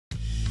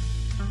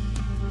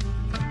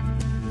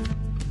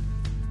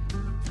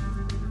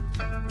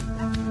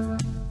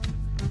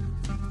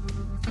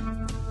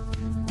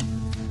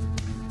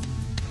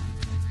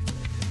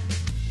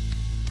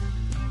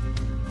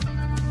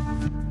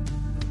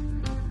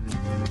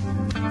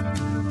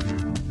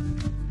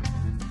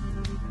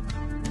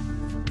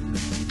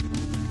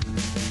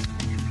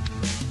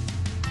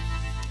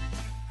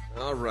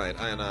Right,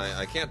 and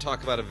I can't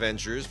talk about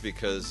Avengers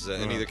because,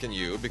 and neither can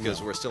you,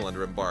 because we're still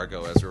under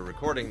embargo as we're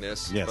recording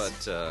this.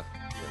 Yes. But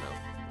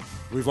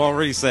We've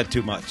already said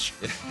too much.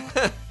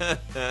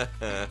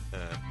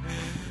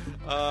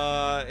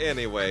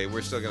 Anyway,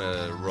 we're still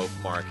gonna rope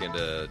Mark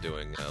into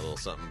doing a little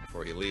something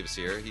before he leaves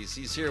here.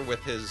 He's here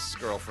with his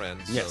girlfriend,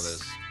 Yes. so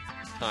this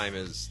time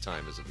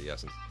is of the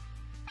essence.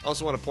 I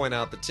also want to point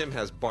out that Tim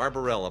has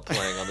Barbarella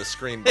playing on the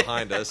screen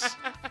behind us,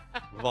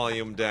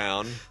 volume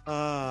down.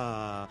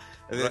 I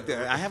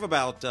have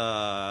about,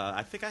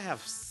 I think I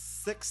have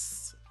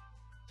 6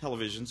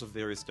 televisions of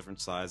various different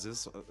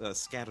sizes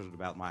scattered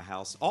about my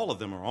house. All of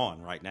them are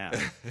on right now.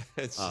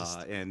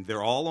 And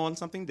they're all on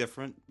something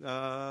different.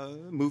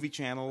 Movie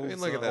channels. I mean,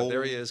 look at that.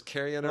 There he is,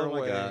 carrying her away.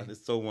 Oh, my God.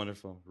 It's so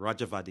wonderful.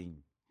 Raja Vadim.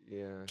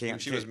 Yeah,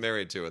 she was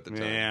married to at the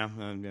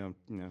time.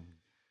 Yeah.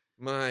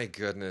 My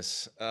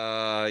goodness.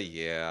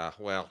 Yeah.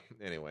 Well,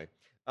 anyway.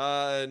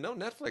 No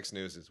Netflix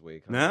news this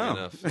week. No.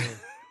 Enough.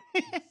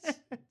 It's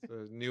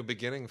a new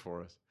beginning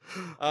for us.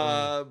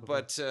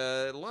 But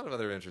a lot of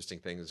other interesting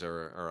things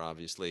are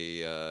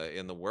obviously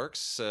in the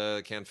works.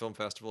 Cannes Film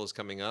Festival is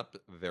coming up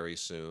very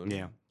soon.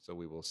 Yeah. So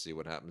we will see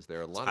what happens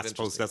there. I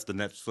suppose that's the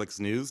Netflix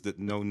news, that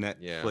no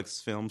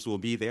Netflix films will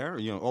be there.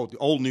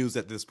 Old news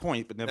at this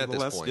point, but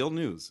nevertheless still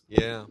news.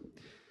 Yeah.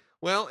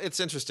 Well, it's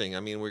interesting. I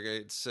mean, we're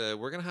going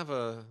to have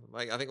I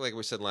think like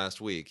we said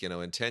last week,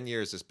 in 10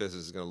 years, this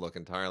business is going to look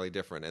entirely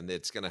different, and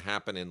it's going to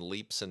happen in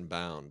leaps and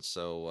bounds.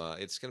 So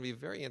it's going to be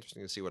very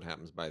interesting to see what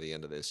happens by the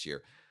end of this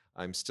year.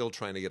 I'm still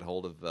trying to get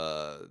hold of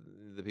the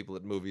people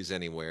at Movies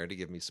Anywhere to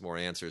give me some more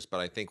answers. But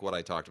I think what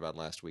I talked about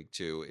last week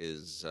too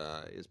is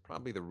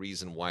probably the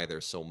reason why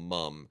they're so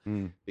mum.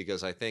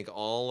 Because I think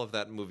all of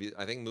that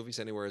I think Movies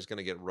Anywhere is going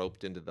to get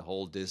roped into the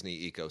whole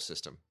Disney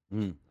ecosystem.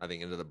 I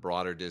think into the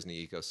broader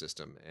Disney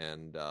ecosystem,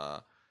 and I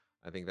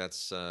think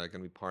that's going to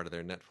be part of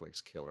their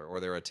Netflix killer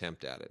or their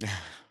attempt at it.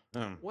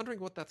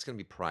 Wondering what that's going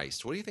to be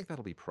priced. What do you think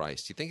that'll be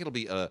priced? Do you think it'll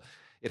be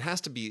it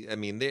has to be. I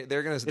mean,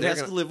 they're going to. It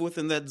has to live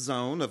within that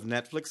zone of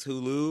Netflix,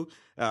 Hulu,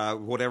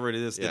 whatever it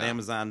is that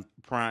Amazon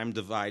Prime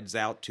divides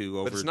out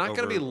to. But it's not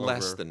going to be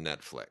less than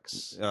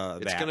Netflix.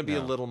 It's going to be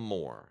a little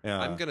more.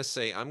 I'm going to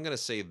say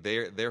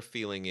their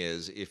feeling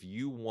is if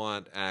you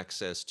want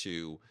access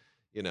to,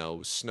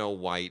 Snow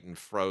White and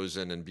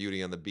Frozen and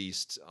Beauty and the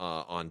Beast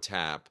on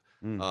tap,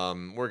 we're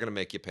going to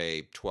make you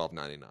pay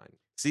 $12.99.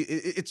 See,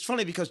 it's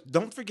funny because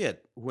don't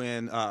forget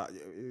when a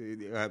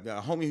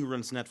homie who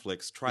runs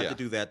Netflix tried to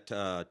do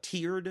that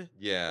tiered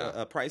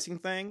pricing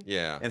thing,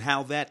 and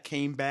how that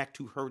came back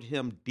to hurt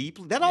him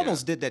deeply. That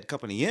almost did that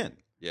company in.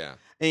 Yeah.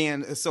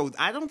 And so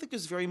I don't think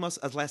there's very much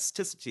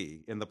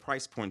elasticity in the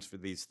price points for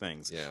these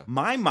things. Yeah.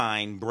 My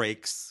wallet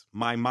breaks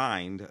at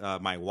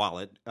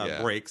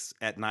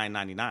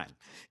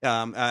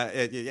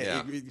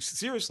 $9.99.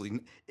 Seriously,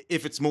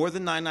 if it's more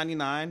than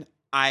 $9.99,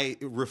 I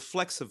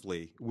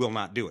reflexively will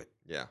not do it.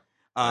 Yeah.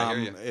 I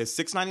hear you. It's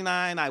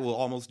 $6.99, I will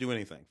almost do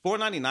anything.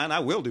 $4.99, I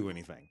will do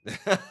anything.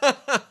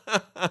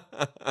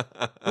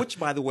 Which,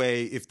 by the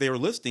way, if they're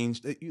listing,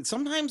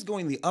 sometimes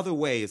going the other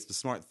way is the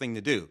smart thing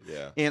to do.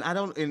 Yeah. And I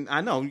know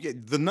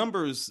the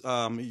numbers.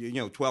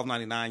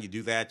 $12.99, you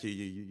do that.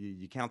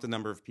 You count the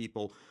number of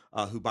people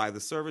who buy the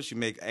service. You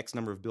make X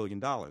number of $1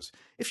 billion.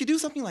 If you do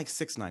something like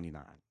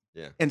 $6.99,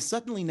 and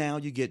suddenly now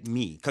you get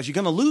me, because you're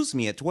going to lose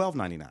me at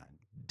 $12.99.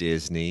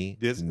 Disney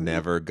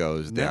never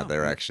goes that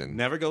direction.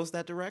 Never goes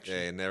that direction.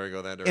 They never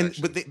go that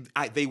direction. But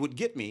they would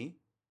get me,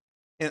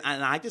 and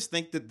I just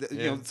think that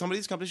some of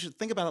these companies should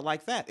think about it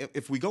like that.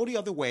 If we go the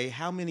other way,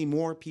 how many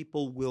more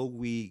people will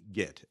we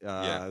get?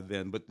 But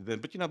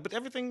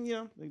everything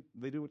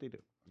they do what they do.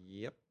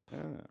 Yep.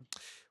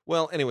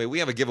 Well, anyway, we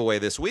have a giveaway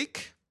this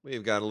week.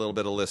 We've got a little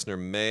bit of listener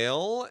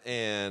mail,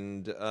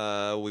 and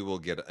we will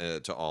get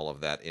to all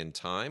of that in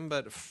time.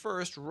 But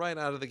first, right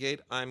out of the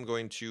gate, I'm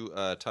going to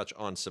touch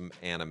on some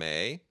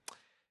anime.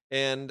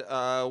 And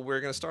we're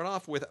going to start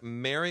off with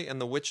Mary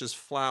and the Witch's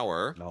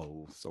Flower.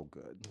 Oh, so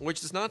good. Which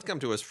does not come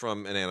to us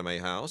from an anime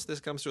house. This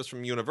comes to us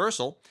from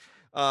Universal.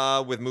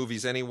 With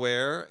Movies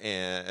Anywhere,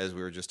 as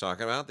we were just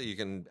talking about, that you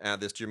can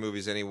add this to your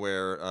Movies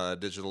Anywhere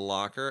digital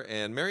locker.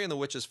 And Mary and the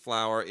Witch's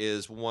Flower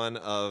is one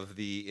of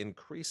the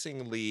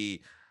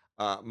increasingly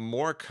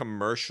more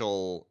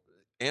commercial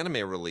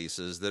anime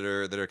releases that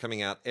are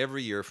coming out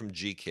every year from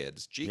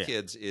GKIDS.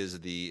 GKIDS is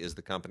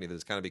the company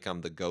that's kind of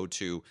become the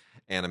go-to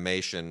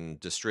animation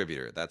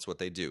distributor. That's what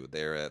they do.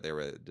 They're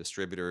a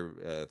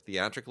distributor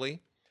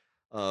theatrically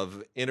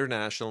of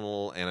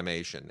international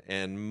animation,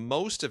 and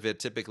most of it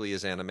typically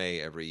is anime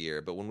every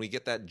year. But when we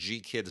get that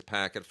GKIDS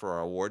packet for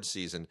our award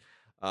season,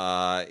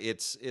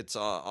 it's it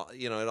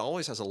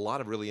always has a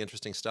lot of really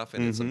interesting stuff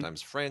in it.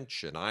 Sometimes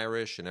French and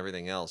Irish and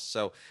everything else.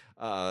 So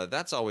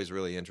that's always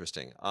really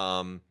interesting.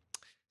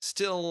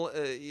 Still,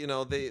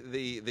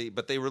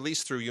 but they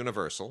release through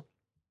Universal.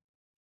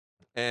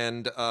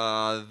 And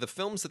the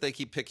films that they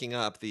keep picking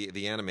up,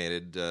 the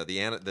animated,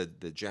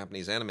 the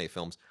Japanese anime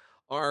films,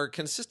 are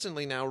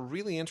consistently now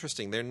really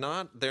interesting. They're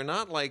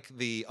not like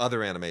the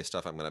other anime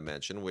stuff I'm going to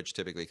mention, which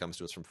typically comes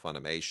to us from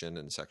Funimation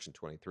and Section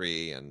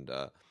 23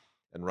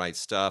 and right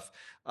stuff.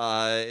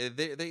 They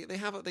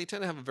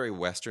tend to have a very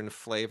Western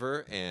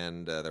flavor,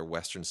 and their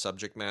Western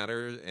subject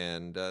matter,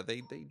 and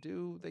they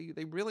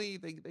really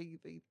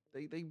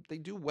they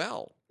do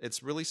well.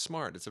 It's really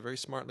smart. It's a very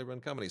smartly run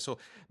company. So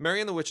Mary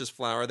and the Witch's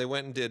Flower, they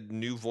went and did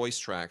new voice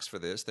tracks for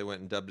this. They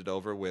went and dubbed it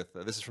over with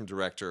this is from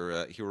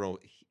director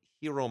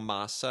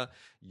Hiromasa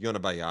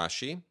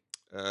Yonebayashi,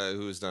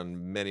 who's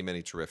done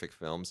many terrific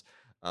films.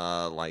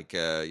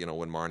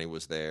 When Marnie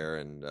was there,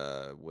 and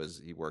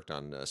he worked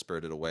on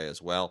Spirited Away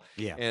as well.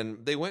 Yeah.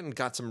 And they went and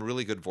got some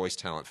really good voice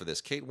talent for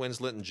this. Kate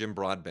Winslet and Jim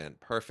Broadbent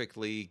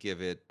perfectly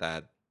give it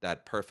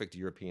that perfect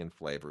European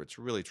flavor. It's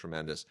really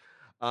tremendous.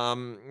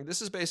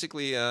 This is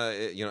basically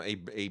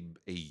a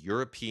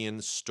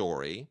European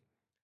story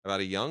about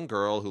a young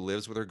girl who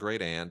lives with her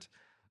great aunt,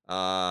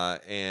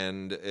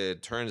 and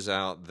it turns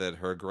out that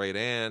her great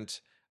aunt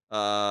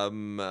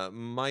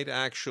might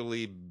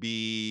actually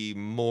be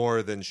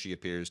more than she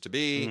appears to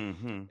be,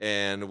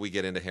 and we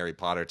get into Harry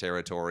Potter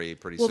territory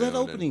pretty soon. Well, that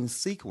opening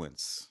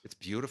sequence, it's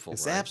beautiful.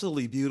 It's right?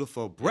 absolutely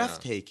beautiful,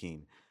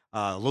 breathtaking.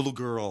 Little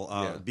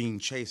girl being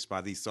chased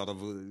by these sort of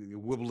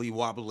wibbly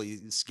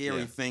wobbly,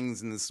 scary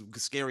things, and this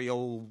scary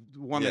old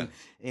woman,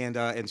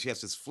 and she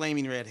has this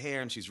flaming red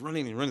hair, and she's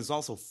running, and running is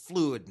also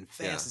fluid and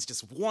fast. It's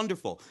just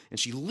wonderful, and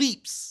she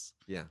leaps.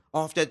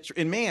 Off that,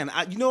 and man,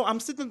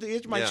 I'm sitting at the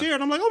edge of my chair,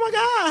 and I'm like, oh my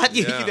god,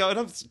 and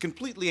I'm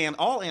completely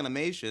all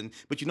animation.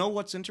 But you know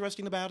what's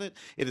interesting about it?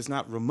 It is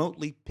not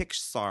remotely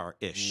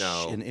Pixar-ish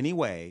in any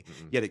way.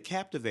 Yet it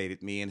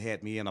captivated me and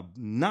had me in a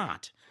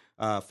knot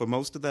for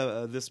most of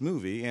this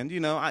movie. And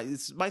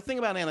it's my thing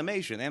about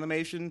animation.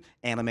 Animation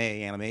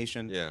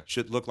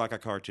should look like a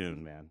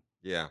cartoon, man.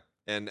 Yeah,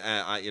 and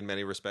in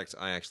many respects,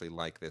 I actually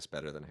like this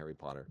better than Harry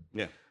Potter.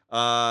 Yeah.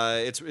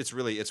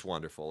 It's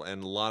wonderful,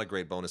 and a lot of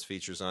great bonus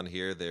features on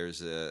here.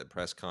 There's a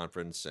press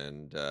conference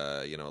and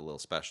a little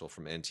special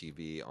from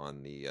NTV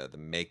on the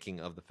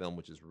making of the film,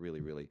 which is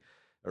really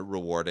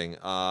rewarding.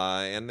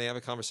 And they have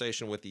a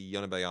conversation with the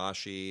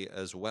Yonebayashi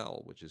as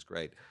well, which is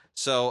great.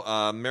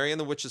 So Mary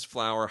and the Witch's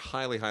Flower,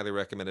 highly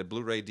recommended.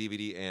 Blu-ray,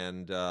 DVD,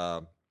 and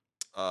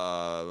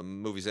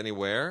Movies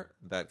Anywhere.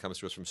 That comes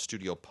to us from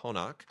Studio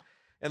Ponoc.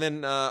 And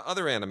then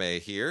other anime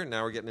here.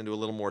 Now we're getting into a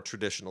little more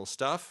traditional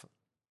stuff.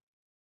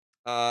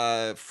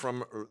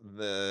 From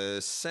the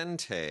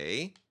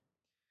Sentai,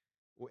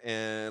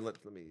 and let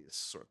me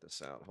sort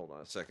this out. Hold on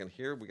a second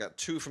here. We got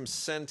two from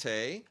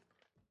Sentai.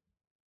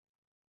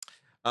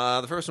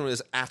 The first one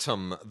is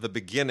Atom: The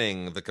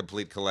Beginning, the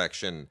complete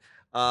collection.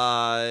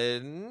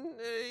 This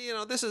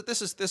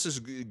is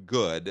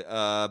good,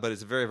 but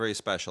it's very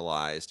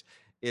specialized.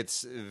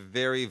 It's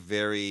very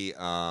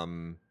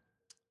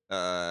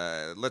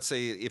let's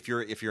say if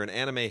you're an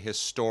anime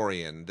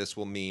historian, this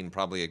will mean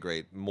probably a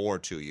great more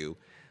to you.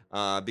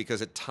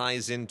 Because it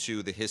ties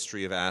into the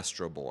history of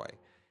Astro Boy,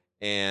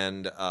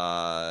 and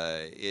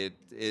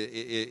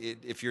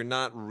if you're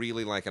not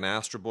really like an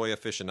Astro Boy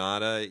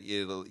aficionado,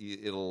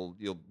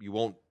 you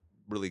won't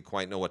really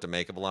quite know what to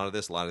make of a lot of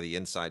this. A lot of the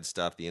inside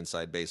stuff, the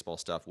inside baseball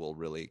stuff, will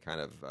really kind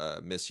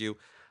of miss you.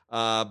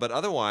 But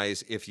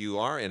otherwise, if you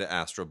are into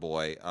Astro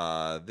Boy,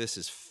 this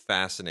is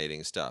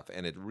fascinating stuff,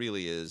 and it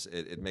really is.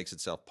 It makes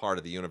itself part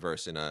of the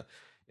universe in a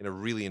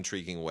really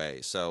intriguing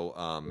way. So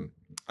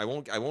I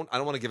don't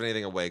want to give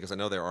anything away because I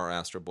know there are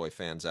Astro Boy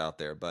fans out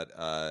there, but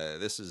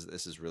this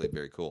is really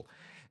very cool.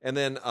 And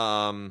then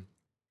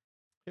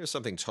here's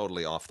something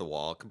totally off the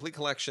wall. Complete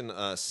collection,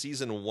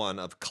 season 1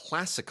 of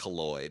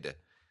Classicaloid.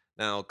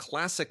 Now,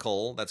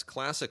 classical, that's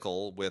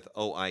classical with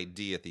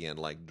OID at the end,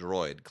 like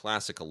droid,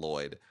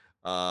 Classicaloid.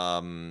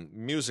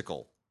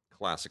 Musical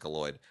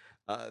Classicaloid.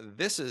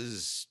 This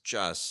is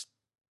just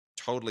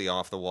totally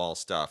off the wall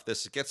stuff.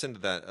 This gets into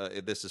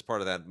that. This is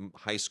part of that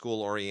high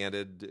school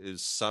oriented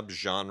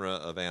subgenre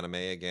of anime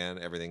again.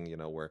 Everything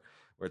where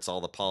it's all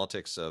the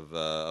politics of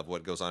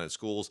what goes on in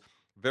schools.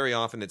 Very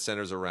often it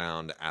centers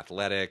around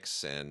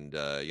athletics and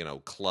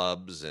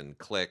clubs and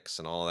cliques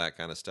and all that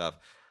kind of stuff.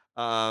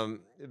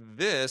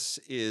 This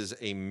is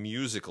a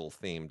musical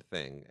themed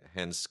thing,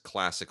 hence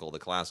classical, the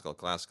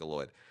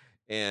Classicaloid,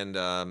 and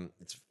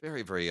it's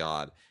very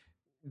odd.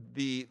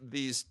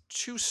 These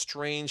two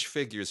strange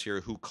figures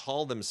here who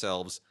call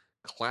themselves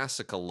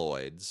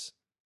Classicaloids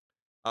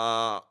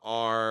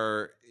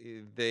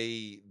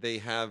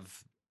they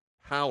have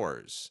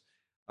powers,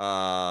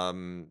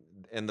 and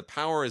the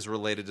power is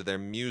related to their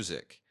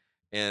music,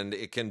 and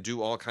it can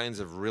do all kinds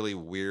of really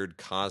weird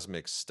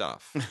cosmic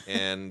stuff.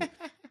 And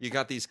you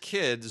got these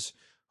kids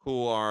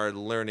who are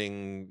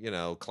learning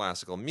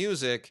classical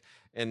music,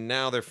 and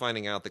now they're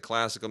finding out the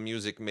classical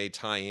music may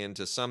tie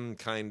into some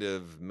kind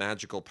of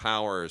magical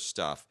power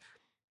stuff.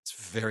 It's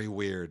very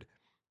weird.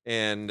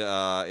 And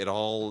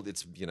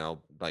it's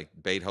like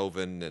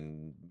Beethoven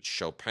and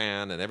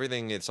Chopin and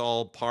everything. It's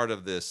all part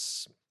of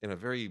this in a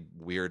very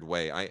weird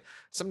way.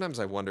 Sometimes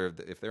I wonder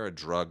if there are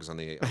drugs on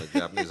the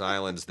Japanese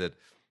islands that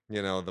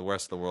the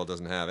rest of the world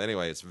doesn't have.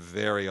 Anyway, it's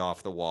very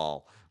off the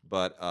wall,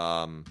 but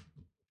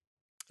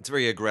it's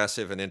very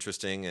aggressive and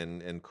interesting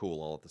and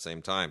cool all at the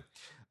same time.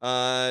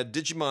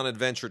 Digimon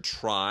Adventure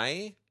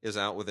Try is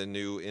out with a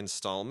new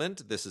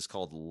installment. This is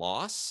called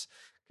Loss.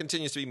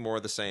 Continues to be more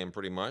of the same,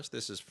 pretty much.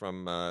 This is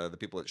from the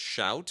people at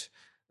Shout.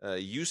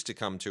 Used to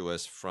come to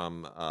us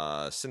from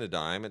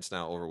Cinedigm. It's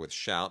now over with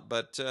Shout.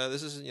 But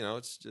this is,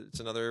 it's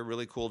another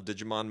really cool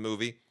Digimon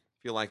movie.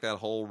 If you like that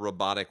whole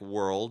robotic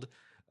world,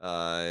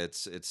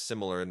 it's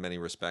similar in many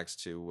respects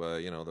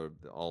to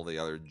all the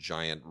other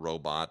giant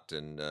robot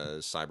and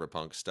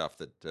cyberpunk stuff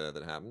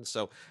that happens.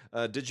 So,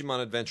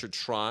 Digimon Adventure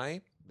Try.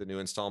 The new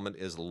installment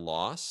is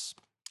Loss.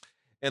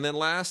 And then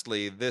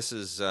lastly, this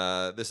is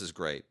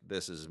great.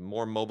 This is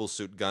more Mobile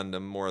Suit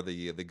Gundam, more of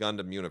the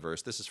Gundam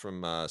universe. This is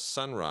from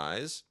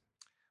Sunrise,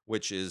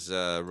 which is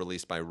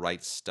released by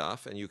Right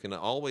Stuff, and you can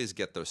always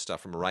get their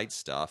stuff from Right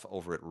Stuff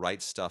over at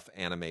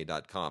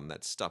rightstuffanime.com.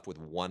 That's stuff with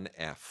one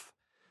F.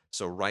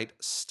 So Right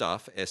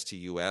Stuff,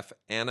 STUF,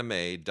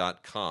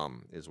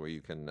 anime.com is where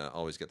you can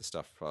always get the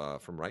stuff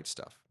from Right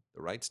Stuff.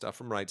 The Right Stuff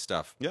from Right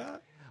Stuff. Yeah.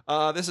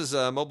 This is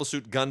Mobile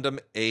Suit Gundam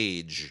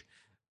Age.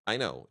 I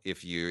know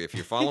if you're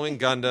following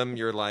Gundam,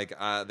 you're like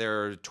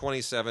there are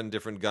 27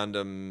 different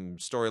Gundam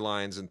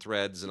storylines and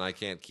threads, and I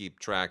can't keep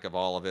track of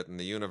all of it, and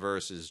the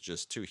universe is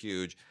just too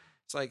huge.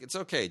 It's like it's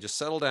okay, just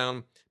settle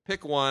down,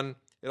 pick one.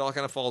 It all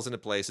kind of falls into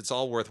place. It's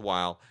all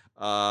worthwhile.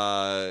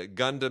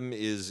 Gundam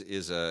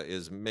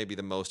is maybe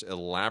the most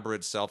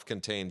elaborate,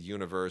 self-contained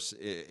universe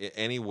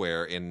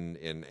anywhere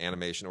in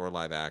animation or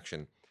live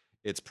action.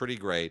 It's pretty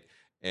great.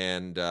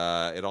 And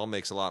it all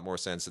makes a lot more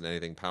sense than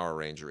anything Power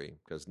Rangery,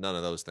 because none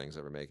of those things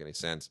ever make any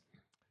sense.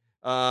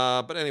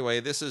 But anyway,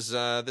 this is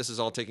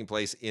all taking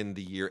place in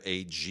the year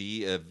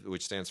AG,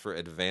 which stands for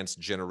Advanced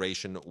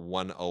Generation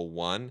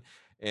 101.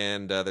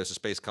 And there's a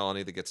space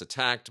colony that gets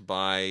attacked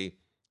by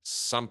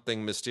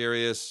something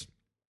mysterious.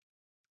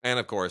 And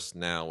of course,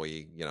 now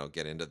we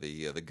get into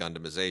the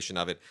Gundamization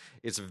of it.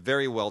 It's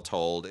very well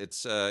told.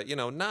 It's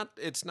not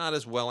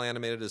as well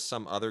animated as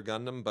some other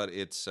Gundam, but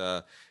it's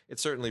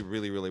certainly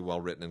really, really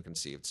well written and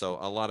conceived. So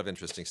a lot of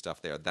interesting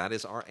stuff there. That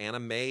is our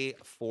anime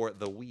for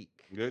the week.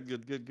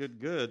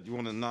 Good. You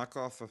want to knock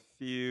off a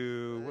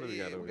few? What do we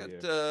got over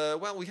here?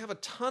 Well, we have a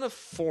ton of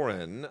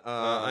foreign.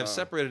 I've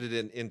separated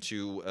it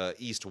into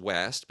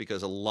East-West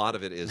because a lot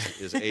of it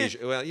is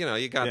Asian. Well,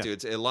 you got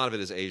to. A lot of it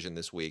is Asian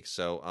this week,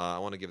 so I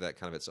want to give that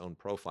kind of its own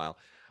profile.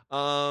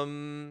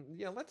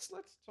 Let's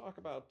talk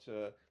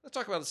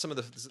about some of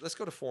the. Let's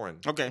go to foreign.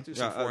 Okay, do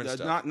some foreign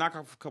stuff. Knock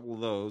off a couple of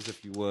those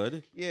if you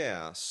would.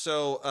 Yeah.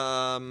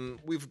 So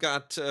we've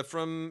got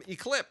from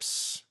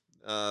Eclipse.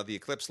 The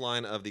Eclipse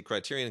line of the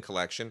Criterion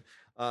Collection.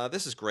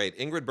 This is great.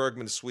 Ingrid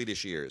Bergman's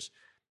Swedish Years.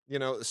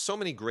 So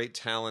many great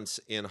talents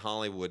in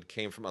Hollywood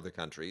came from other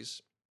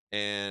countries.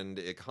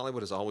 And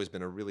Hollywood has always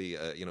been a really,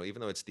 even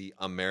though it's the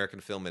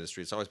American film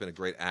industry, it's always been a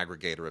great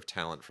aggregator of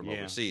talent from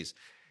overseas.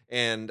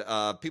 And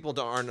people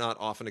are not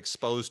often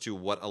exposed to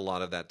what a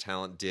lot of that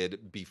talent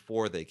did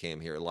before they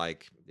came here.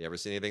 Like, you ever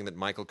seen anything that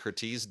Michael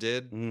Curtiz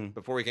did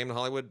before he came to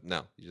Hollywood?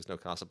 No, you just know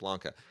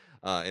Casablanca.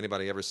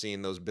 Anybody ever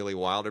seen those Billy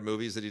Wilder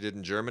movies that he did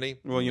in Germany?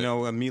 Well,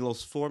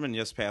 Milos Forman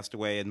just passed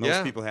away, and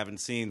most people haven't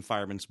seen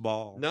Fireman's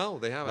Ball. No,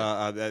 they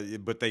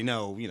haven't. But they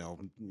know,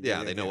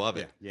 they know of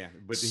it. Yeah,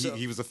 but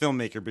he was a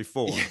filmmaker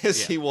before.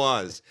 Yes, he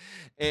was.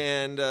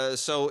 And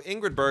so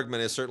Ingrid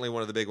Bergman is certainly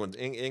one of the big ones.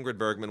 Ingrid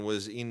Bergman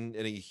was in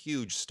a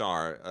huge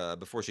star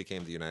before she came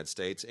to the United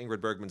States.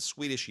 Ingrid Bergman's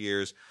Swedish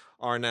Years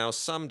are now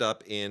summed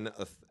up in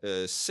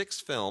 6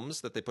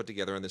 films that they put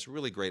together in this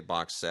really great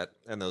box set.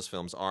 And those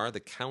films are The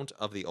Count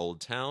of the Old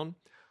Town,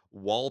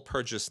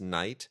 Walpurgis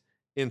Night,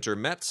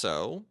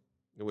 Intermezzo,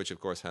 which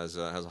of course has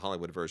a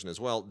Hollywood version as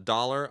well,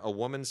 Dollar, A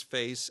Woman's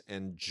Face,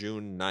 and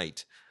June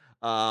Night.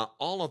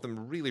 All of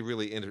them really,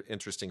 really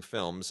interesting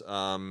films.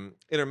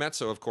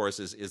 Intermezzo, of course,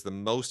 is the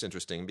most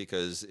interesting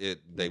because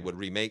they would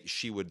remake.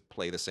 She would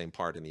play the same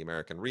part in the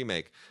American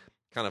remake.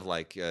 Kind of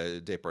like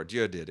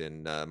Depardieu did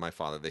in My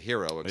Father the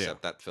Hero,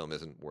 except that film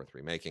isn't worth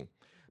remaking.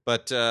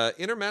 But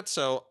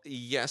Intermezzo,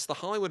 yes, the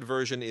Hollywood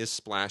version is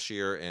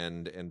splashier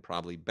and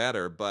probably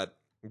better, but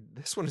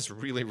this one is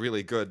really,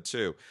 really good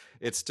too.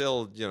 It's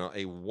still,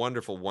 a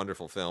wonderful,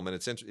 wonderful film, and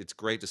it's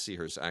great to see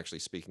her actually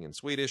speaking in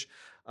Swedish.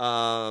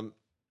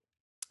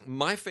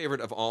 My favorite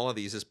of all of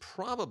these is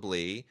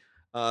probably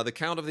The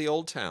Count of the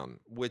Old Town,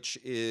 which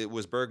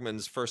was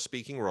Bergman's first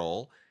speaking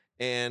role.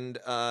 And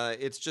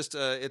it's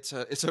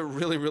a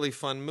really, really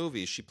fun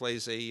movie. She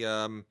plays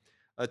a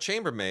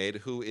chambermaid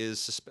who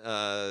is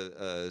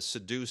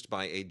seduced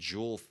by a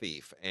jewel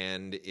thief,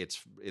 and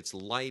it's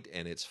light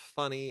and it's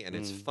funny and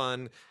it's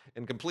fun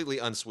and completely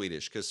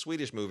un-Swedish, because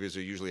Swedish movies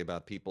are usually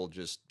about people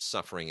just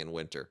suffering in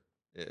winter.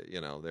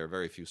 There are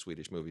very few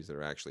Swedish movies that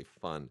are actually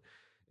fun.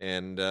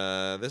 And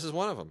this is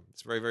one of them.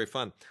 It's very, very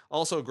fun.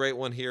 Also, a great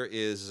one here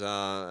is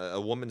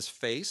A Woman's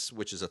Face,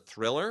 which is a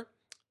thriller,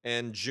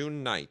 and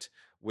June Night,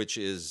 which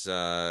is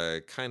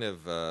kind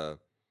of a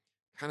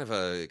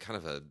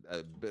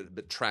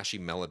bit trashy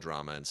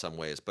melodrama in some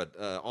ways, but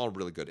all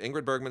really good.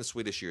 Ingrid Bergman's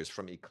Swedish Years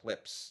from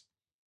Eclipse.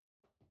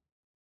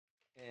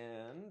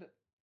 And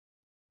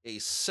a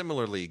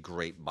similarly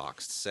great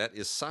boxed set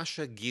is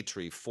Sasha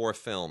Guitry, 4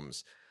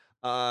 films.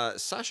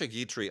 Sasha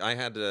Guitry, I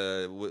had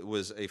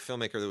was a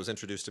filmmaker that was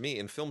introduced to me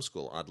in film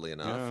school. Oddly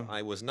enough, Yeah.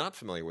 I was not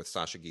familiar with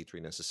Sasha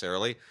Guitry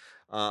necessarily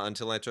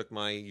until I took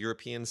my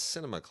European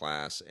cinema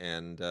class,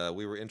 and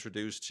we were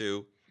introduced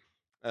to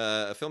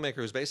a filmmaker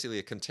who's basically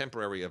a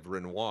contemporary of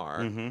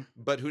Renoir, Hmm.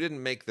 but who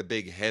didn't make the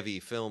big heavy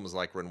films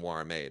like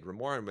Renoir made.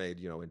 Renoir made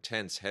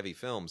intense heavy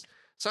films.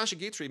 Sasha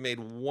Guitry made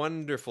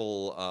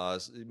wonderful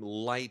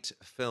light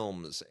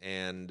films,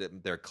 and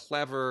they're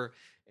clever,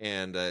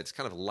 and it's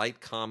kind of light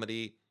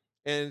comedy,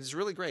 and it's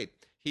really great.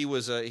 He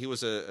was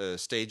a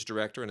stage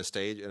director and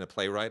a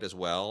playwright as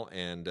well,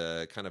 and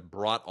kind of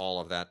brought all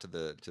of that to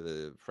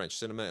the French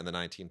cinema in the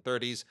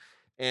 1930s.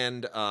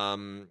 And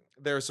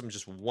there are some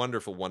just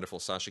wonderful, wonderful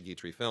Sasha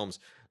Guitry films.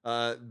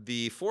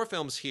 The four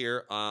films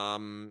here are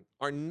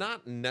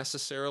not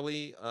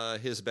necessarily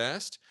his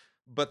best,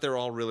 but they're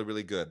all really,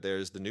 really good.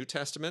 There's the New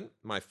Testament,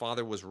 My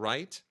Father Was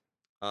Right,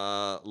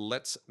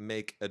 Let's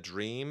Make a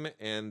Dream,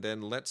 and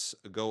then Let's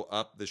Go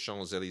Up the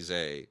Champs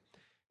Elysees.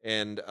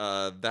 And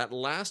that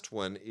last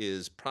one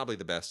is probably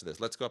the best of this.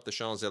 Let's Go Up the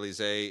Champs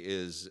Elysees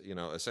is,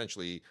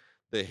 essentially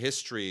the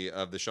history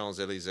of the Champs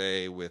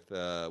Elysees with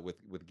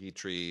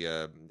Guitry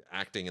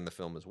acting in the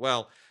film as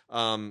well.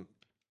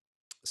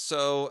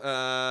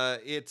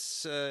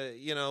 It's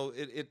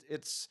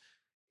it's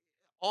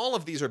all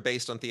of these are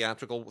based on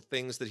theatrical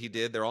things that he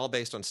did. They're all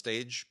based on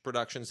stage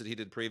productions that he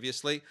did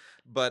previously,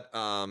 but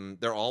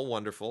they're all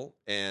wonderful,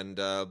 and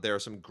there are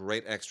some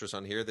great extras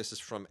on here. This is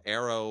from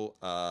Arrow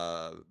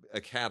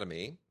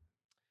Academy,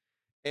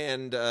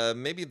 and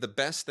maybe the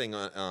best thing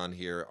on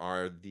here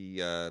are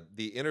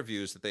the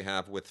interviews that they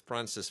have with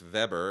Francis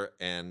Weber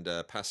and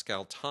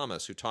Pascal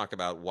Thomas, who talk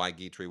about why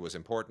Guitry was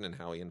important and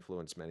how he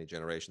influenced many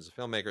generations of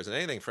filmmakers. And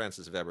anything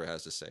Francis Weber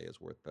has to say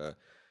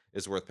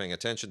is worth paying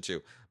attention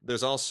to.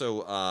 There's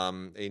also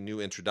a new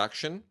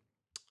introduction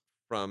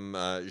from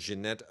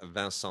Jeanette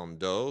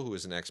Vincendot, who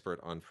is an expert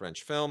on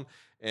French film,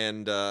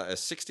 and a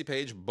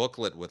 60-page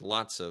booklet with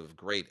lots of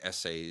great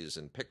essays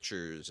and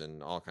pictures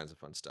and all kinds of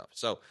fun stuff.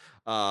 So,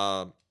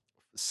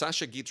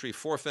 Sacha Guitry,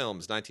 four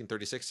films,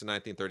 1936 to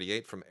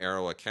 1938, from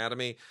Arrow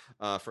Academy.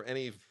 For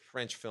any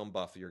French film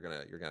buff, you're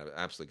gonna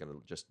absolutely gonna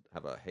just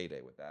have a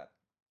heyday with that.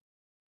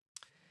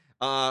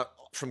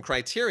 From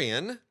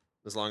Criterion,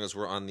 as long as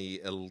we're on the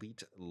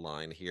elite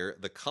line here,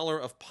 The Color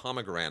of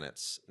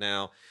Pomegranates.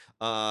 Now,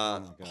 Oh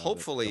my God,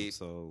 hopefully,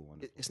 so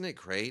wonderful. isn't it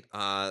great?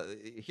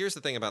 Here's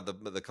the thing about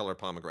the Color of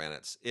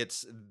Pomegranates.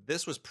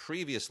 This was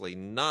previously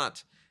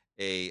not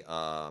a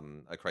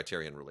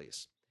Criterion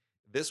release.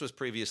 This was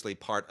previously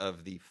part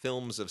of the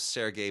Films of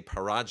Sergei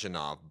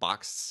Parajanov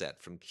box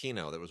set from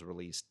Kino that was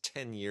released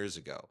 10 years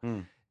ago.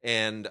 Hmm.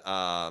 And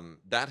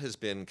that has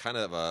been kind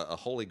of a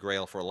holy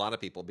grail for a lot of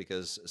people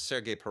because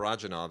Sergei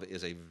Parajanov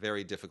is a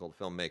very difficult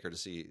filmmaker to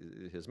see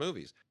his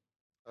movies.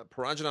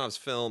 Parajanov's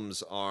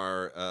films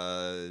are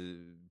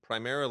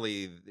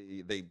primarily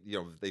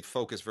they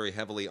focus very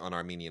heavily on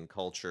Armenian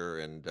culture,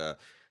 and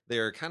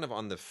they're kind of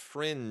on the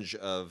fringe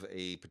of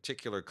a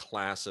particular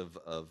class of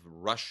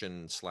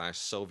Russian /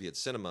 Soviet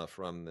cinema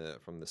from the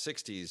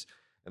 60s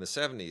and the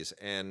 70s.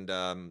 And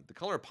The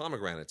Color of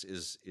Pomegranates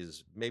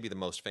is maybe the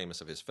most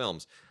famous of his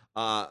films.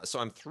 So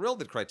I'm thrilled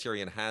that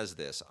Criterion has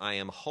this. I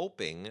am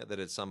hoping that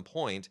at some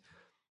point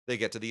they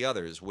get to the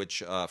others,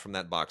 which from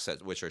that box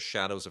set, which are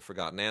Shadows of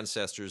Forgotten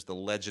Ancestors, The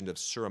Legend of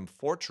Surum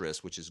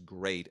Fortress, which is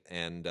great,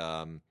 and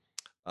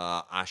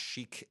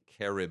Ashik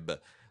Karib.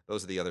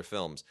 Those are the other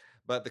films.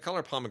 But The Color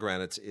of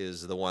Pomegranates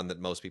is the one that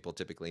most people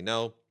typically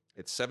know.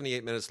 It's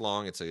 78 minutes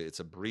long. It's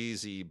a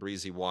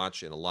breezy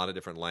watch in a lot of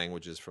different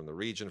languages from the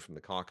region, from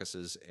the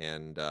Caucasus,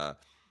 and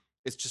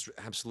it's just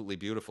absolutely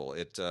beautiful.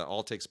 It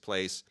all takes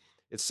place.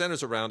 It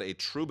centers around a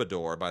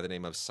troubadour by the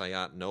name of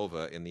Sayat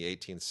Nova in the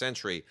 18th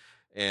century,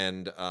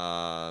 and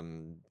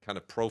kind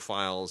of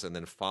profiles and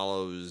then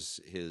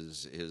follows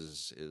his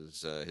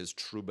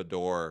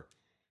troubadour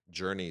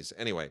journeys.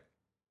 Anyway,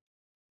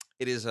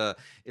 it's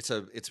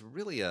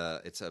really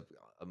a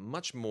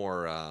much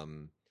more I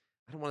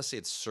don't want to say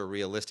it's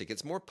surrealistic.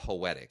 It's more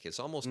poetic. It's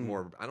almost Hmm.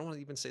 more. I don't want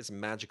to even say it's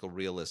magical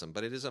realism,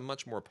 but it is a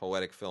much more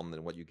poetic film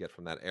than what you get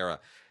from that era.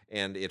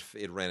 And it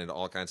ran into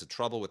all kinds of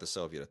trouble with the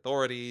Soviet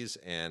authorities.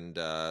 And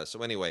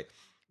so anyway,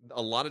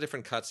 a lot of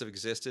different cuts have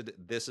existed.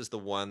 This is the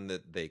one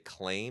that they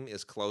claim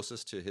is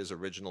closest to his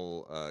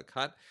original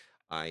cut.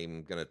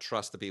 I'm going to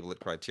trust the people at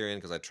Criterion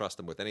because I trust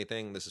them with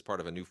anything. This is part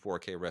of a new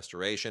 4K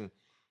restoration,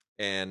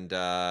 and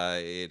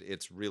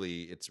it's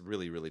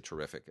really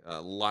terrific.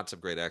 Lots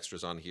of great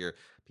extras on here.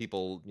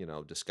 People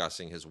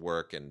discussing his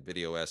work and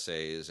video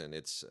essays, and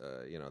it's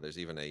there's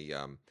even a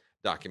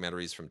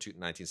documentaries from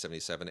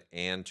 1977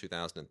 and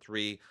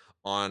 2003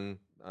 on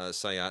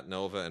Sayat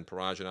Nova and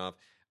Parajanov.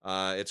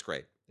 It's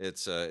great.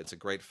 It's a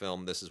great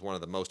film. This is one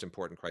of the most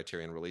important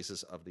Criterion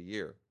releases of the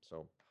year,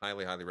 so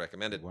highly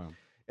recommended. Wow.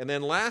 And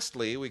then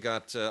lastly, we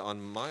got on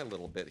my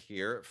little bit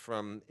here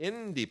from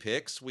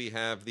IndiePix, we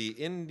have the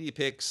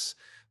IndiePix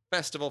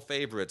Festival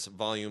Favorites,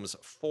 volumes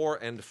 4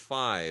 and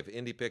 5.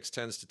 IndiePix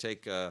tends to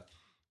take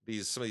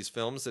some of these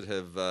films that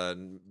have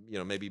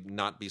maybe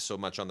not be so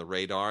much on the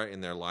radar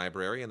in their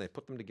library, and they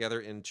put them together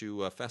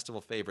into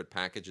festival favorite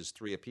packages,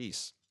 3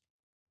 apiece.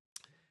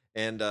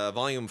 And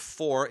volume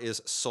 4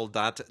 is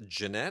Soldat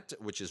Jeanette,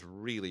 which is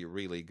really,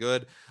 really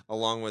good,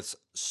 along with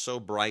So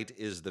Bright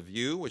is the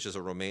View, which is a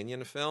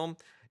Romanian film.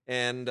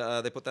 And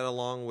they put that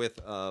along with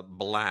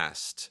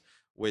Blast,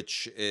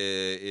 which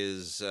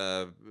is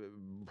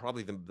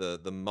probably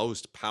the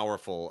most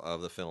powerful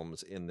of the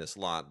films in this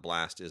lot.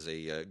 Blast is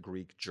a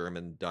Greek,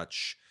 German,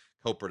 Dutch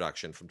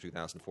co-production from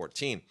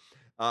 2014.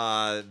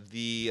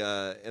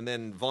 And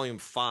then volume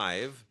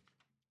 5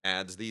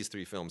 adds these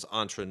 3 films: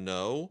 Entre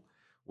Nous,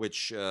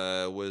 which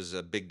was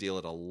a big deal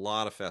at a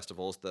lot of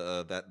festivals.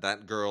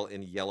 That Girl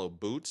in Yellow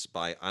Boots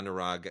by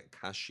Anurag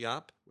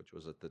Kashyap, which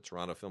was at the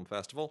Toronto Film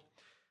Festival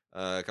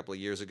a couple of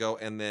years ago,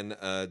 and then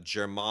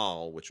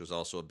Jermal, which was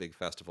also a big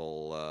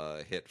festival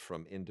hit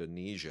from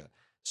Indonesia.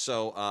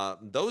 So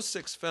those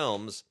 6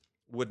 films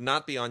would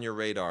not be on your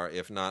radar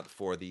if not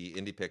for the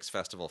IndiePix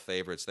Festival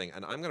Favorites thing,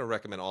 and I'm going to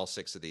recommend all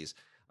 6 of these.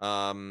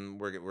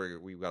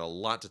 We've got a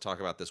lot to talk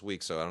about this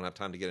week, so I don't have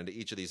time to get into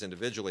each of these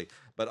individually.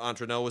 But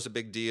Entre Nous was a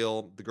big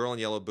deal. The Girl in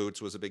Yellow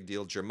Boots was a big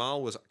deal. Jermal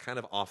was kind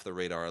of off the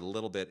radar a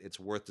little bit. It's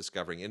worth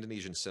discovering.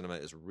 Indonesian cinema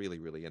is really,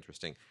 really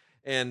interesting.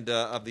 And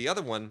of the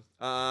other one,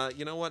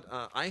 you know what?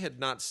 I had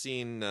not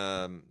seen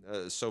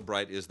So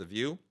Bright is the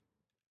View,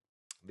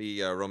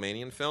 the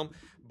Romanian film,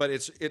 but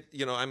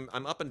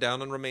I'm up and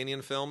down on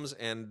Romanian films,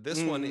 and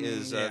this one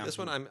is this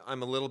one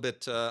I'm a little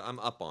bit I'm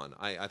up on.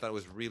 I thought it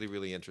was really,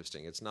 really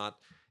interesting. It's not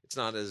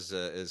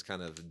as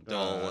kind of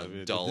dull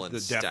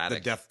and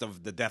static.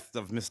 The death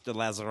of Mr.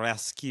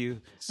 Lazarescu.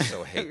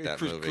 So hate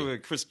that movie.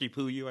 Crispy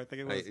Puyo, I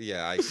think it was.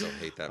 I so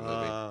hate that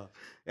movie.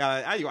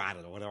 I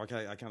don't know. Whatever.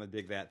 I kind of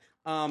dig that.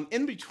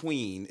 In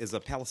Between is a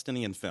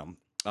Palestinian film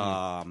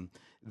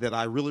that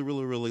I really,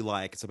 really, really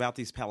like. It's about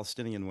these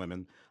Palestinian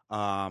women.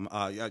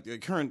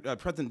 Current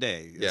present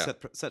day,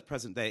 set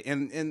present day,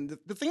 and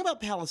the thing about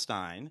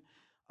Palestine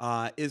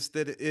is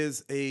that it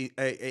is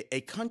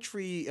a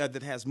country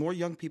that has more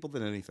young people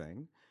than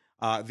anything.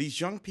 These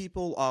young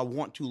people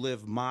want to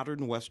live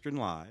modern Western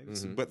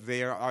lives, but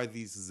there are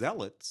these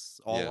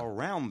zealots all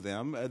around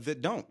them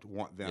that don't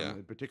want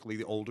them, particularly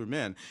the older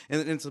men.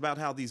 And it's about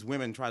how these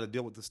women try to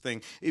deal with this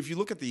thing. If you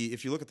look at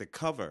the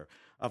cover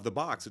of the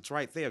box, it's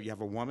right there. You have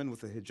a woman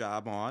with a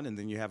hijab on, and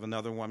then you have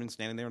another woman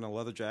standing there in a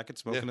leather jacket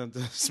smoking a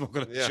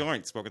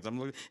joint, smoking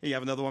something. And you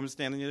have another woman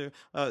standing there,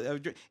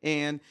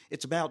 and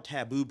it's about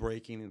taboo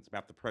breaking. And it's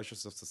about the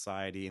pressures of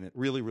society, and it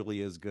really, really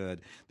is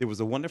good. There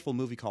was a wonderful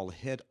movie called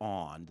Head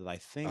On that I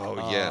think.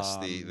 Oh yes,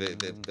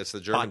 that's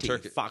the German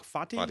Turkish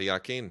Fatih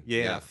Akin.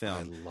 Film.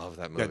 I love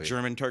that movie. That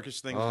German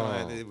Turkish thing.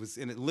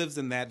 It lives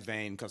in that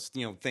vein because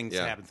things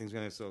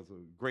happen. So it's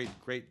a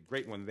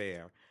great one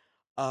there.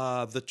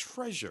 The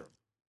Treasure.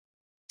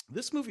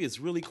 This movie is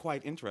really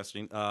quite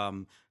interesting.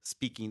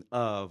 Speaking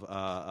of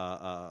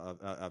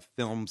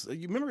films,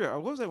 you remember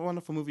what was that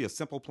wonderful movie, A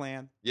Simple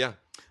Plan? Yeah.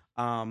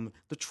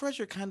 The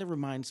Treasure kind of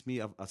reminds me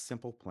of A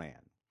Simple Plan.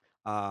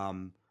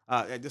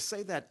 Just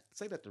say that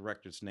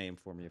director's name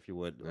for me, if you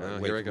would.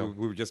 Here we go.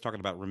 We were just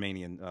talking about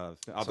Romanian.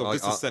 Although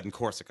this is set in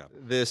Corsica.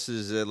 This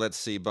is let's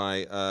see,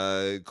 by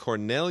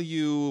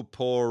Corneliu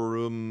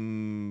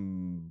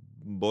Porumboiu.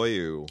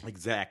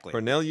 Exactly.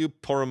 Corneliu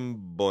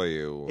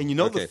Porumboiu. And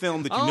the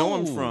film that you know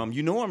him from.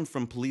 You know him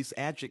from Police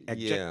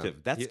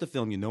Adjective. That's the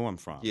film you know him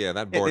from. Yeah,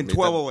 that bored me.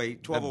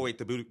 1208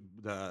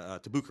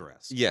 to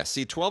Bucharest. Yes,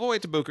 see,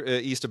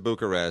 1208 east of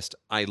Bucharest,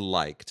 I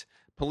liked.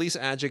 Police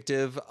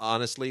Adjective,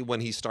 honestly, when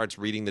he starts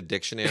reading the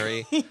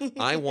dictionary,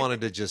 I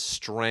wanted to just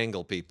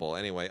strangle people.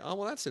 Anyway,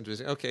 that's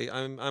interesting. Okay,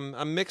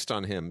 I'm mixed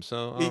on him.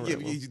 So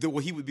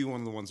he would be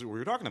one of the ones that we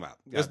were talking about.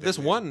 This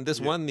won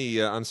the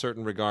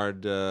uncertain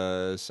regard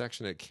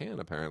section at Cannes,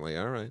 apparently.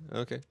 All right,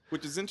 okay.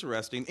 Which is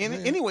interesting. And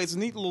anyway, it's a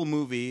neat little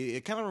movie.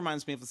 It kind of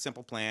reminds me of A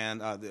Simple Plan.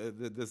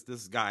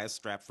 This guy is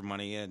strapped for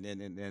money,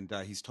 and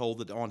he's told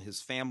that on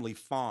his family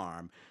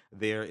farm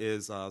there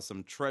is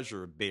some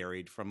treasure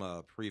buried from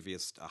a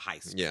previous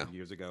heist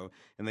years ago,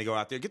 and they go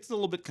out there. It gets a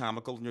little bit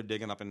comical, and you're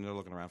digging up and they're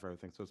looking around for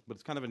everything. But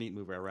it's kind of a neat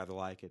movie. I rather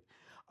like it.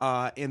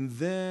 And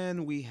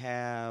then we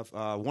have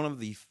one of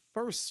the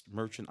first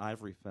Merchant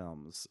Ivory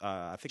films.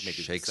 I think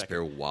maybe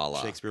Shakespeare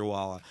Walla. Shakespeare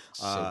Walla.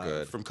 So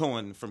good. From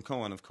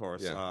Cohen, of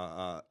course.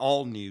 Yeah.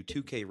 All new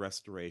 2K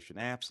restoration.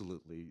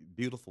 Absolutely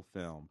beautiful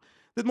film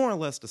that more or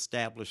less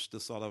established the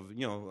sort of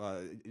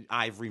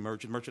Ivory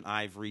merchant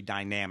Ivory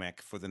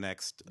dynamic for the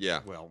next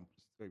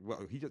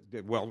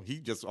he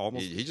just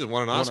almost he just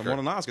won an Oscar. Won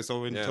an Oscar.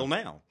 So until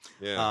now,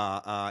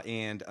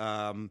 and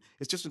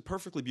it's just a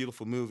perfectly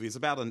beautiful movie. It's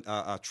about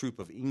a troupe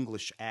of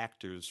English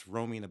actors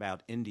roaming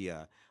about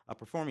India,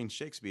 performing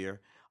Shakespeare.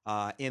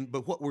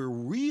 But what we're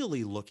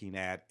really looking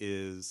at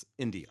is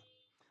India.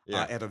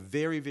 At a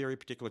very, very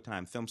particular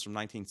time. Films from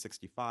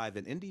 1965,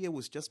 and India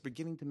was just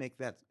beginning to make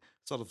that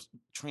sort of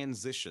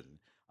transition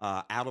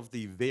out of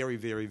the very,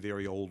 very,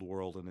 very old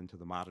world and into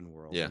the modern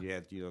world. Yeah. And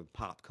you had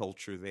pop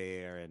culture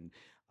there, and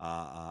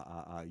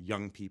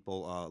young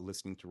people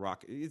listening to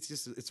rock.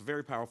 It's a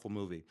very powerful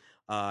movie,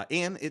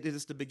 and it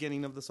is the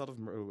beginning of the sort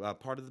of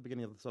part of the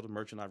beginning of the sort of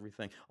merchant ivory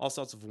thing. All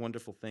sorts of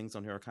wonderful things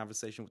on here. A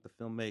conversation with the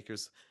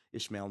filmmakers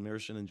Ishmael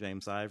Mirchin and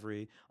James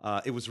Ivory.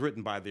 It was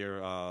written by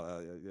their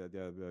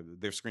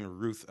screener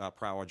Ruth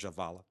Prower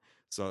Javala.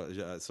 So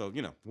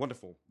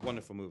wonderful,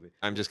 wonderful movie.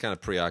 I'm just kind of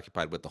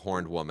preoccupied with the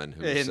horned woman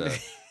who's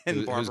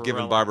who's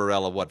giving Barbarella.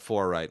 Barbarella what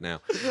for right now.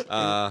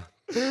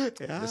 This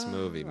Yeah,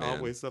 movie, man.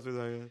 always something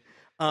like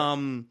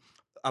that.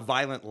 A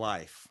Violent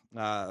Life.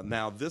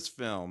 Now, this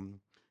film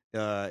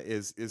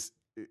it's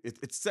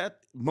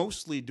set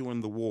mostly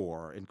during the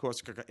war in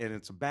Corsica, and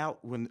it's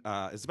about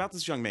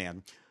this young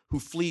man who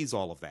flees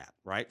all of that.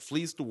 Right,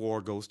 flees the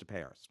war, goes to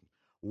Paris.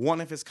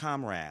 One of his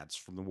comrades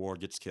from the war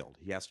gets killed.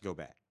 He has to go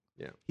back.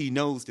 Yeah. He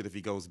knows that if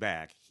he goes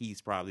back,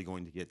 he's probably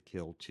going to get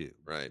killed too.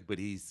 Right. But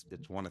it's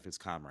one of his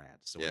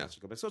comrades, so he Yeah. has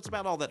to go back. So it's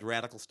about all that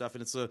radical stuff,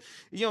 and it's a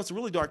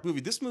really dark movie.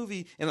 This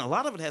movie, and a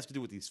lot of it has to do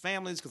with these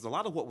families, because a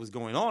lot of what was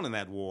going on in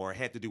that war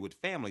had to do with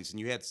families, and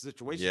you had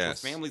situations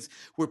Yes. where families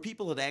where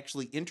people had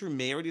actually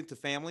intermarried into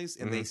families,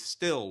 and they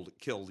still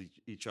killed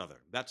each other.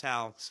 That's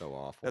how So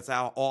awful. That's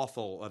how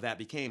awful that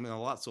became, and a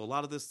lot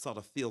of this sort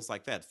of feels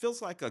like that. It feels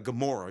like a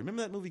Gomorrah.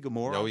 Remember that movie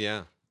Gomorrah? Oh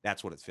yeah.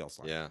 That's what it feels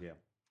like. Yeah.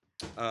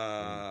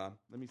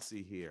 Let me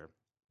see here.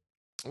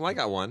 Well, I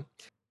got one.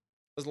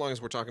 As long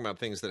as we're talking about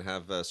things that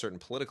have certain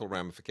political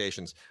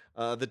ramifications,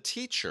 The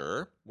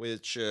Teacher,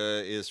 which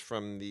is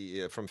from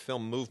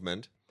Film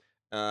Movement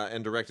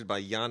and directed by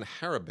Jan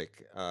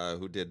Harabik,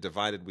 who did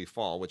Divided We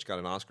Fall, which got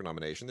an Oscar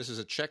nomination. This is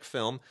a Czech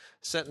film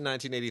set in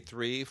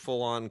 1983,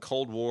 full-on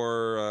Cold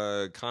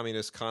War,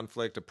 communist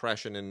conflict,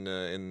 oppression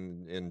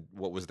in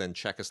what was then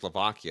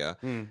Czechoslovakia,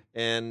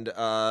 and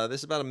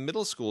this is about a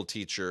middle school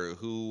teacher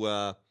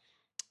who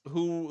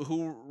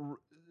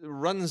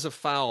runs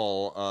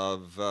afoul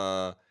of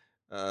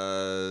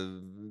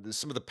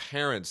some of the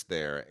parents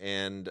there,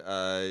 and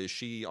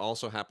she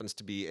also happens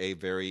to be a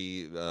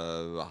very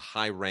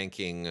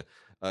high-ranking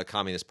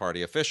Communist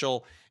Party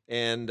official.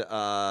 And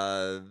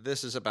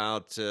this is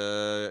about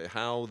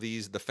how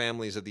the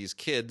families of these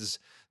kids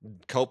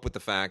cope with the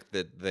fact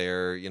that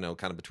they're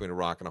kind of between a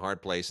rock and a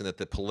hard place, and that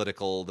the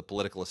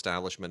political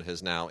establishment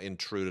has now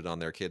intruded on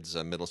their kids'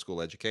 middle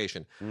school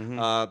education.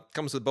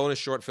 Comes with a bonus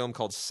short film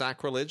called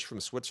Sacrilege from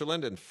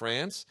Switzerland and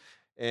France,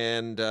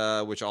 and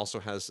which also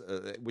has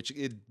which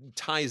it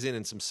ties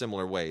in some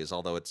similar ways,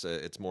 although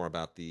it's more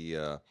about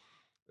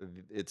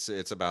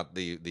it's about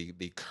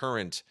the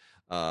current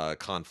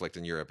conflict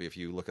in Europe. If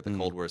you look at the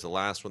Cold War as the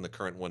last one, the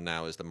current one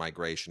now is the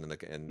migration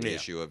and the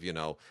issue of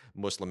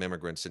Muslim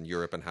immigrants in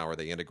Europe and how are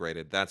they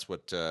integrated. That's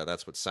what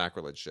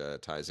Sacrilege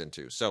ties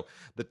into. So,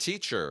 The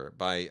Teacher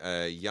by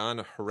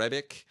Jan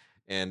Hrebik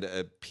and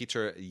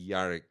Peter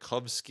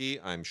Yarkovsky.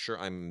 I'm sure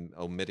I'm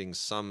omitting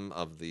some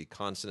of the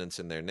consonants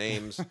in their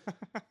names.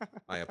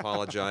 I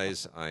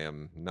apologize. I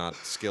am not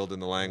skilled in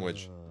the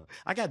language.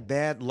 I got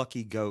Bad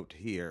Lucky Goat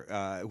here,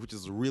 which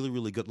is a really,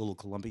 really good little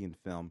Colombian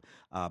film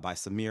by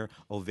Samir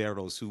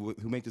Overos,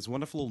 who made this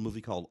wonderful little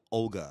movie called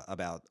Olga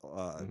about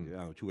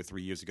 2 or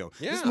 3 years ago.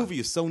 Yeah. This movie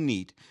is so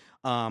neat.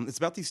 It's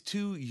about these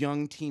two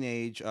young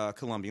teenage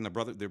Colombian,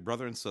 their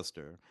brother and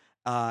sister.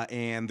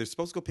 And they're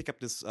supposed to go pick up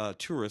this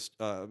tourist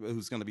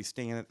who's going to be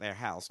staying at their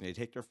house, and they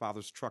take their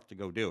father's truck to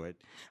go do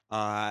it.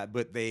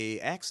 But they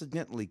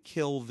accidentally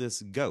kill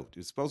this goat.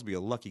 It's supposed to be a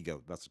lucky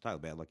goat. That's the title,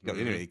 Bad Lucky Goat.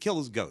 Anyway, they kill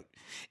this goat.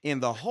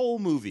 And the whole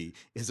movie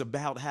is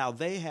about how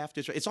they have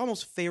to. It's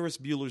almost Ferris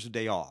Bueller's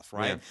Day Off,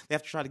 right? Yeah. They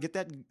have to try to get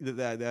that.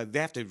 They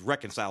have to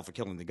reconcile for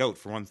killing the goat,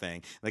 for one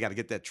thing. They got to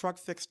get that truck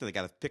fixed, and they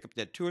got to pick up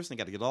that tourist, and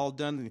they got to get it all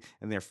done.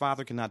 And their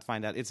father cannot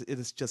find out. It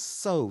is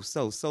just so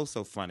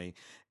funny.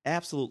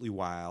 Absolutely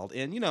wild,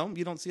 and you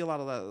don't see a lot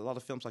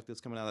of films like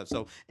this coming out of that.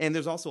 So, and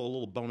there's also a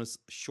little bonus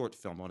short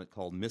film on it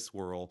called Miss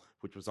Whirl,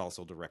 which was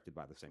also directed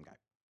by the same guy.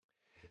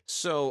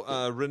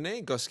 So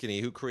Rene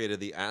Goscinny, who created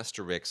the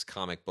Asterix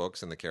comic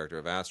books and the character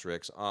of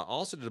Asterix,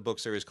 also did a book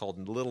series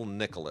called Little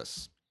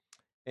Nicholas,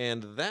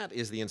 and that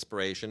is the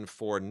inspiration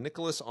for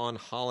Nicholas on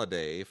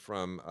Holiday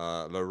from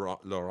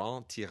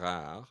Laurent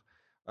Tirard.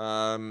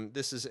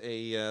 This is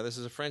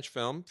a French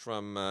film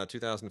from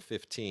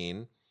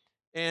 2015.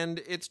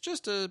 And it's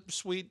just a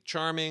sweet,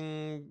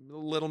 charming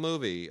little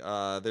movie.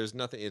 There's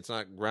nothing. It's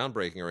not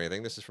groundbreaking or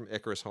anything. This is from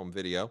Icarus Home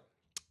Video,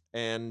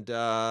 and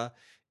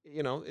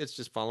it's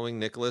just following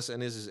Nicholas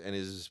and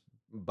his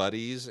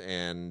buddies,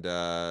 and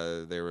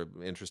they're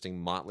an interesting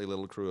motley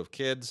little crew of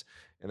kids.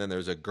 And then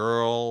there's a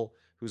girl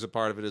who's a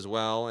part of it as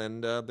well,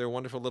 and their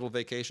wonderful little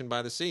vacation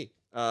by the sea.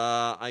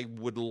 I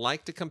would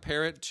like to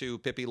compare it to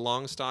Pippi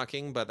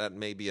Longstocking, but that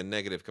may be a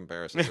negative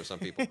comparison for some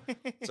people.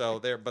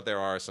 But there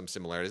are some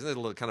similarities. There's a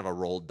little kind of a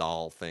Roald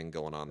Dahl thing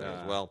going on there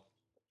as well.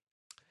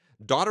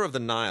 Daughter of the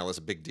Nile is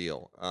a big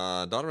deal.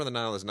 Daughter of the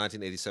Nile is a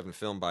 1987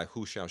 film by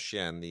Hu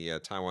Xiaoxian, the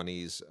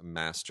Taiwanese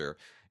master.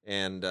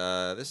 And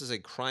this is a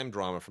crime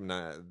drama from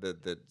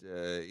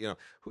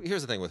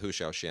here's the thing with Hu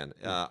Xiaoshen.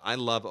 I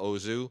love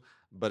Ozu,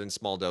 but in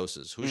small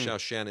doses. Hu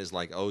Xiaoshen is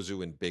like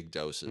Ozu in big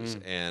doses,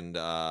 and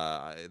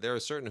there are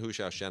certain Hu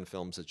Xiaoshen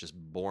films that just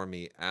bore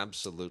me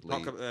absolutely.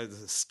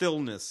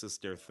 Stillness is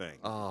their thing.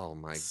 Oh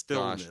my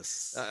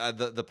Stillness. gosh!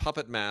 The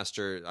Puppet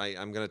Master.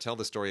 I'm going to tell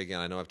the story again.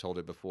 I know I've told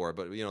it before,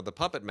 but the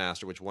Puppet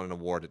Master, which won an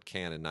award at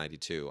Cannes in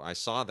 '92. I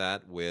saw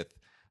that with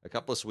a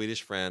couple of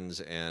Swedish friends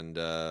and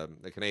a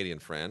Canadian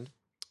friend.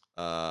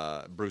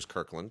 Bruce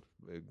Kirkland,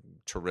 a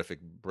terrific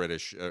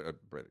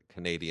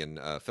Canadian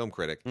film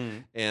critic,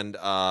 and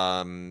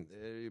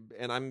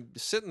I'm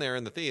sitting there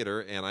in the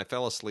theater, and I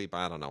fell asleep.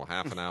 I don't know,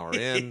 half an hour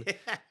in,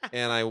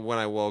 and when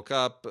I woke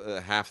up,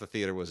 half the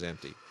theater was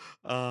empty.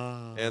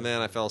 And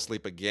then I fell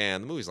asleep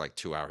again. The movie's like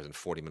 2 hours and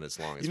 40 minutes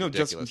long. It's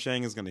ridiculous. Justin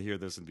Chang is going to hear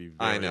this and be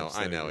very I know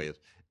he is.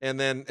 And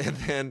then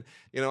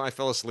I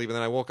fell asleep, and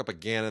then I woke up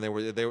again, and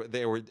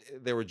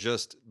they were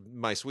just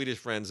my Swedish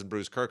friends and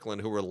Bruce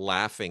Kirkland who were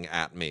laughing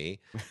at me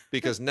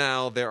because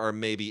now there are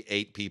maybe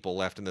 8 people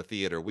left in the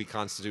theater. We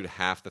constitute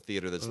half the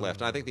theater that's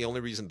left. And I think the only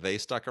reason they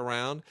stuck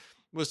around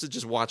was to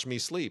just watch me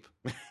sleep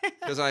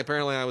because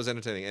apparently I was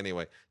entertaining.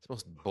 Anyway, it's the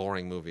most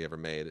boring movie ever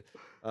made.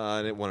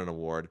 And it won an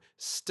award.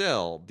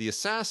 Still, The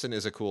Assassin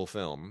is a cool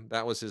film.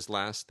 That was his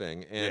last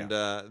thing. And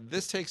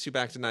this takes you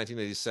back to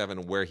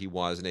 1987, where he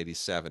was in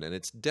 87. And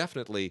it's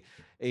definitely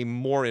a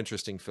more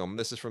interesting film.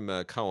 This is from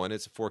Cohen.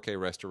 It's a 4K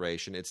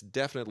restoration. It's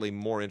definitely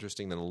more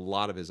interesting than a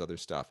lot of his other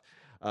stuff.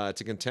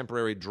 It's a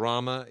contemporary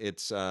drama.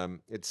 It's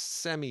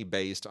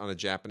semi-based on a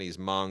Japanese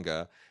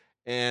manga.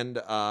 And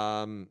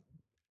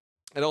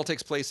it all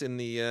takes place in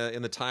the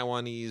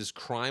Taiwanese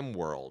crime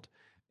world.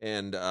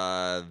 And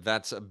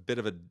that's a bit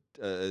of a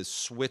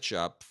switch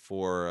up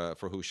for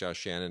Hu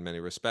Xiaoshen in many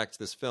respects.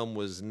 This film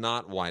was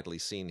not widely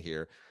seen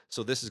here,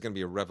 so this is going to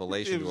be a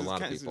revelation to a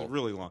lot of people. It was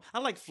really long. I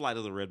like Flight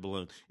of the Red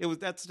Balloon.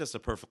 That's just a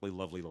perfectly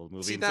lovely little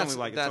movie. See, that's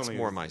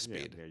more my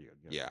speed.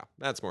 Yeah,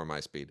 that's more my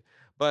speed.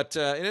 But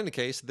in any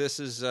case, this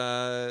is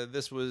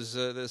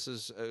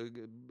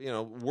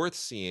worth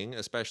seeing,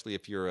 especially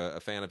if you're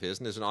a fan of his.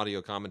 And there's an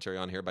audio commentary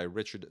on here by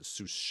Richard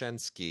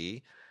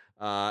Sushensky.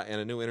 And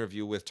a new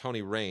interview with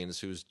Tony Raines,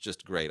 who's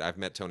just great. I've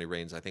met Tony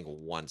Raines, I think,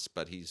 once,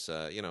 but he's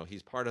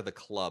part of the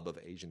club of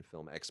Asian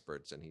film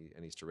experts, and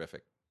he's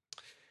terrific.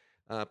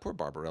 Poor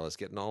Barbarella's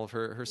getting all of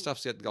her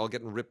stuff's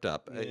getting ripped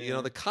up.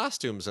 The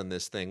costumes on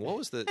this thing. What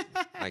was the?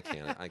 I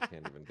can't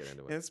even get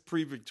into it. It's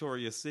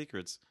pre-Victoria's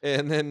Secrets.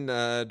 And then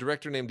a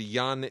director named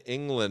Jan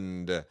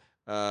England.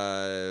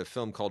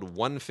 Film called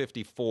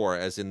 154,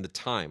 as in the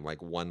time, like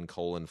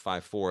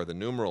 1:54, the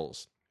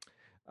numerals.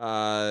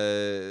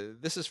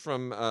 This is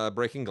from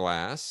Breaking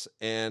Glass,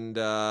 and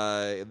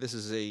this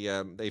is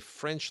a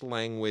French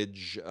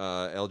language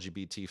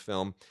LGBT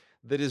film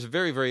that is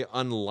very, very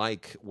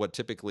unlike what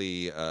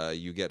typically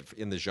you get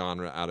in the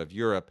genre out of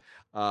Europe.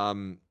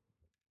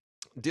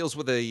 Deals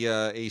with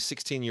a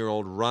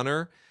 16-year-old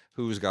runner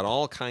who's got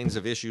all kinds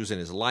of issues in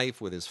his life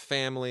with his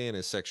family and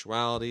his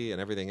sexuality and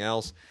everything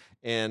else.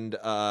 And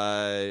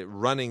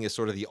running is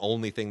sort of the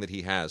only thing that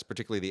he has,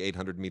 particularly the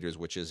 800 meters,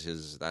 which is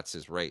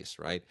his race,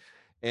 right?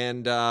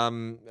 And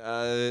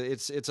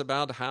it's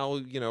about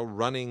how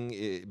running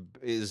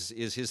is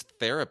his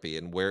therapy,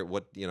 and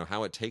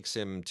how it takes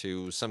him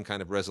to some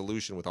kind of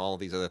resolution with all of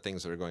these other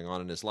things that are going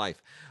on in his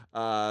life.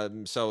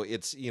 So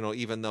it's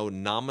even though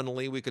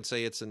nominally we could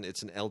say it's an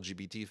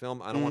LGBT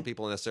film, I don't want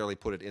people to necessarily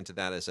put it into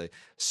that as a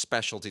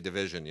specialty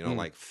division,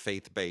 like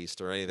faith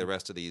based or any of the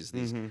rest of these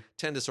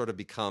tend to sort of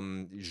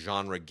become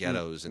genre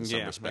ghettos in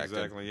some respect.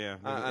 Exactly. Yeah,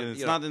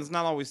 it's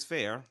not always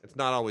fair. It's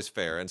not always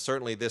fair, and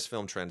certainly this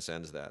film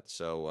transcends that.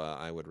 So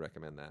I would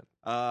recommend that.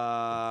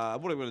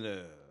 What are we gonna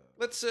do?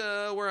 Let's.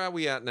 Where are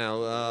we at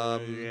now?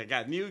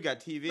 Got new, got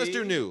TV. Let's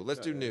do new. Let's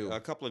do new. A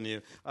couple of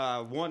new.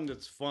 One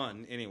that's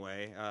fun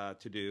anyway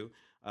to do.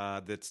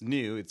 That's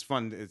new. It's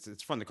fun.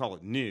 It's fun to call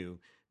it new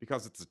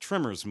because it's a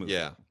Tremors movie.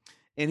 Yeah.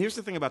 And here's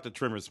the thing about the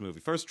Tremors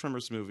movie. First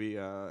Tremors movie,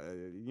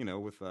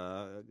 with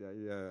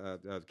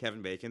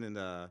Kevin Bacon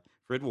and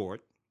Fred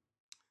Ward,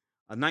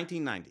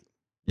 1990.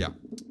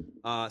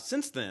 Yeah.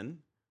 Since then,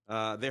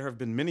 there have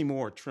been many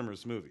more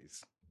Tremors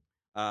movies.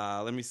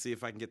 Let me see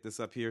if I can get this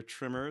up here.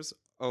 Tremors.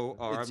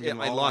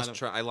 I lost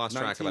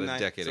track about a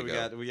decade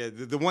ago. We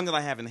got the one that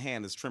I have in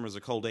hand is Tremors: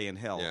 A Cold Day in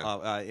Hell.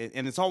 Yeah.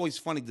 And it's always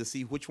funny to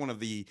see which one of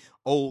the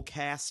old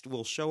cast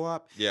will show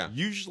up. Yeah.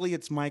 Usually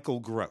it's Michael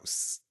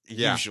Gross.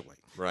 Yeah. Usually.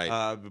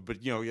 Right. But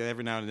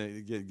every now and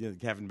then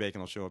Kevin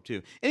Bacon will show up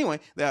too. Anyway,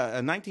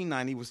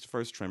 1990 was the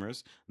first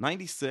Tremors.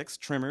 96,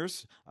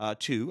 Tremors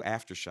 2,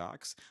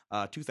 Aftershocks.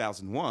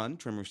 2001,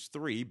 Tremors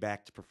 3,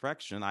 Back to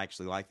Perfection. I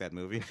actually like that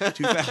movie.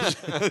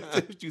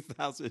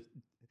 2000.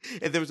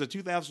 And there was a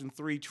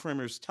 2003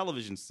 Tremors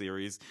television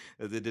series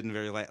that didn't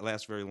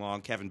last very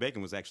long. Kevin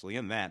Bacon was actually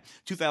in that.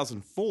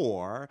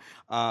 2004,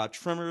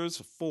 Tremors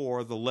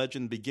 4, The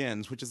Legend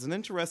Begins, which is an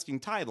interesting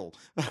title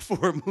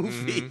for a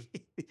movie,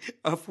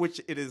 of which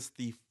it is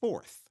the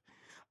fourth.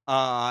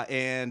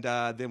 And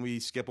then we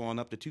skip on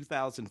up to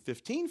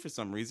 2015 for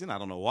some reason. I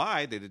don't know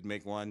why they didn't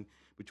make one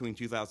between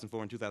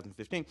 2004 and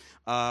 2015.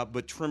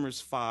 But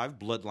Tremors 5,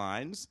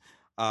 Bloodlines,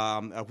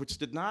 which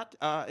did not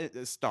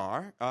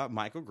star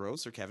Michael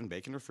Gross or Kevin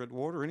Bacon or Fred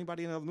Ward or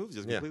anybody in other movies.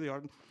 Just completely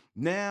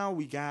Now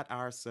we got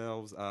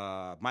ourselves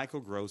Michael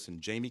Gross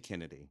and Jamie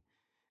Kennedy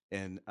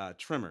in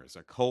Tremors,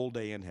 A Cold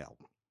Day in Hell.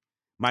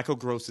 Michael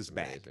Gross is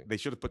back. Amazing. They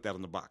should have put that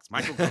on the box.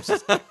 Michael Gross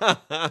is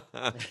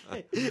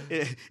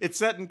It's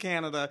set in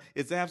Canada.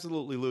 It's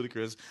absolutely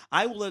ludicrous.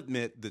 I will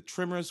admit that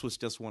Tremors was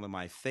just one of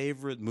my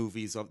favorite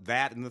movies of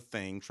that and The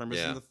Thing.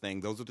 Tremors and The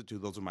Thing. Those are the two.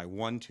 Those are my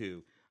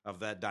 1-2 of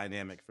that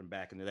dynamic from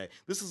back in the day.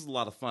 This is a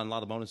lot of fun. A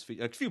lot of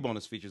a few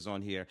bonus features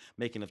on here.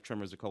 Making of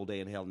Tremors, A Cold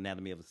Day in Hell,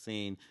 Anatomy of a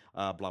Scene,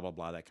 blah, blah,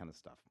 blah, that kind of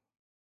stuff.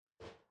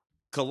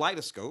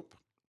 Kaleidoscope.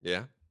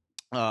 Yeah.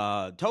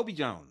 Toby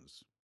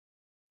Jones.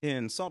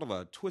 In sort of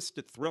a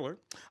twisted thriller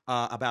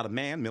about a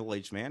man,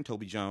 middle-aged man,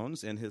 Toby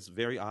Jones, and his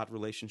very odd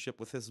relationship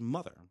with his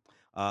mother.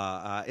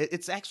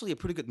 It's actually a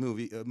pretty good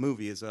movie.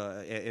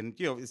 And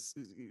it's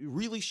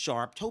really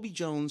sharp. Toby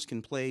Jones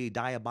can play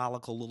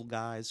diabolical little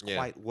guys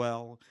quite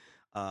well.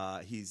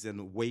 He's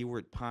in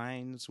Wayward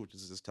Pines, which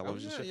is his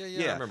television show.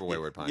 Yeah. I remember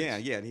Wayward Pines. Yeah,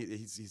 and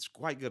he's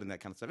quite good in that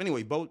kind of stuff.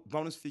 Anyway,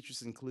 bonus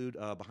features include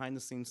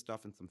behind-the-scenes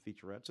stuff and some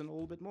featurettes and a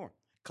little bit more.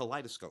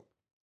 Kaleidoscope.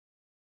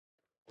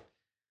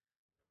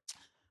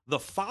 The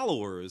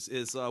Followers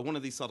is one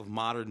of these sort of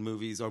modern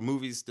movies, or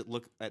movies that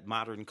look at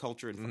modern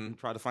culture and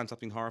try to find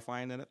something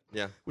horrifying in it.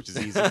 Yeah, which is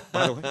easy,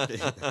 by the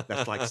way.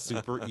 That's like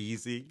super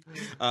easy.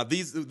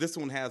 This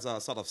one has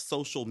a sort of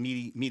social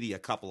media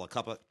couple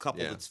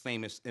that's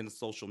famous in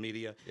social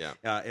media. Yeah,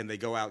 and they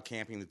go out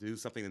camping to do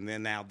something, and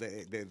then now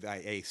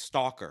a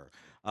stalker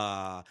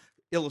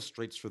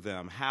illustrates for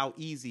them how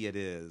easy it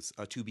is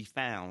to be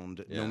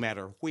found no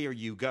matter where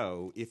you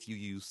go if you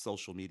use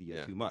social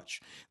media too much.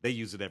 They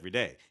use it every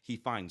day. He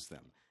finds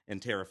them and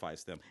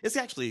terrifies them. It's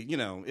actually,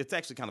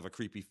 kind of a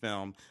creepy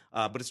film,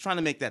 but it's trying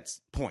to make that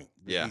point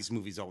that these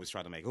movies always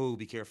try to make. Oh,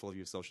 be careful of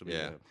your social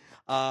media.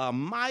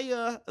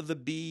 Maya the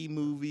Bee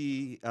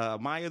movie,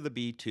 Maya the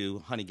Bee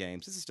 2, Honey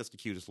Games. This is just the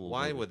cutest little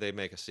movie. Why would they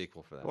make a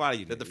sequel for that? Why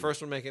Did the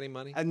first one make any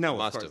money? No,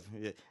 must of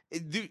course.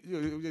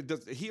 have.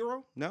 Does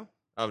Hero? No?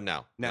 Oh,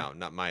 no,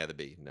 not Maya the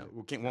Bee. No,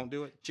 won't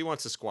do it. She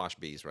wants to squash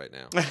bees right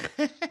now.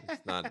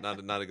 It's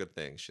not a good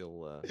thing.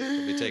 She'll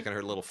be taking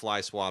her little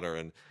fly swatter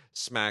and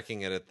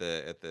smacking it at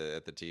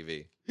the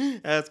TV.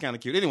 That's kind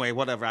of cute. Anyway,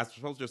 whatever. I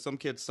suppose there's some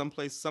kids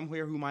someplace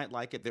somewhere who might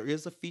like it. There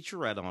is a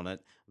featurette on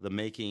it, The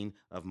Making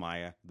of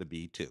Maya the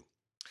Bee 2.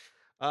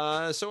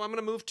 So I'm going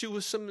to move to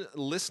some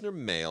listener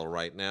mail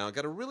right now. I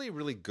got a really,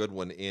 really good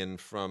one in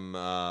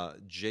from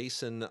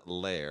Jason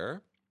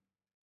Lair,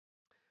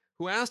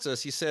 who asked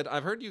us. He said,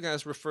 I've heard you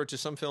guys refer to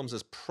some films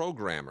as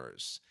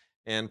programmers,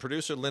 and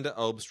producer Linda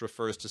Obst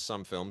refers to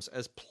some films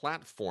as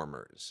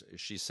platformers.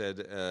 She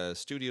said,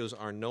 studios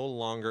are no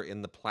longer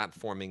in the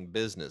platforming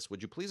business.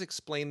 Would you please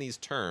explain these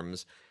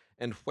terms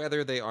and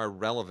whether they are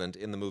relevant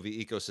in the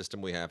movie ecosystem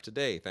we have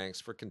today?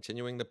 Thanks for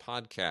continuing the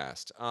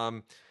podcast.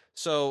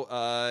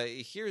 So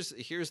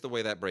here's the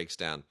way that breaks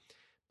down.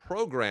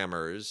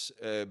 Programmers,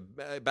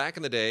 back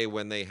in the day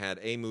when they had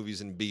A movies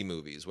and B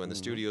movies, when the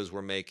studios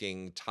were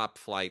making top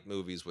flight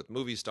movies with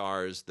movie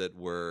stars that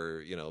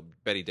were,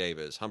 Bette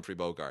Davis, Humphrey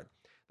Bogart,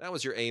 that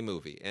was your A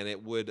movie. And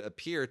it would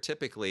appear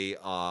typically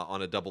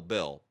on a double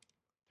bill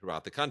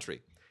throughout the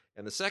country.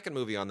 And the second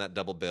movie on that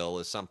double bill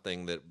is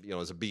something that,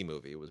 is a B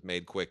movie. It was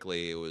made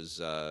quickly. It was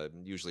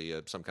usually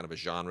some kind of a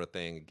genre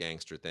thing, a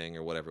gangster thing,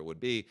 or whatever it would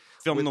be.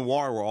 Film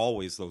noir were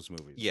always those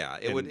movies. Yeah,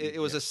 it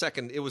was a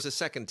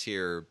second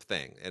tier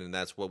thing, and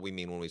that's what we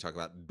mean when we talk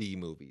about B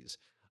movies.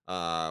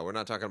 We're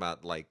not talking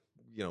about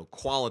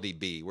quality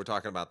B. We're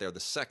talking about they're the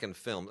second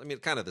film. I mean,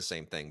 kind of the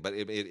same thing, but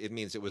it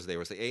means there was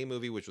the A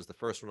movie, which was the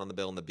first one on the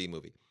bill, and the B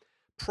movie.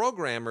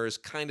 Programmers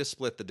kind of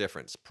split the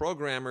difference.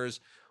 Programmers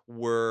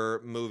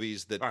were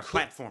movies that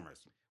platformers.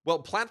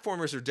 Well,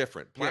 platformers are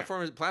different.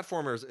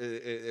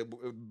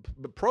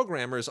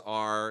 Programmers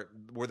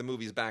were the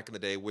movies back in the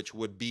day, which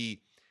would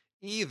be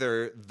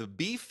either the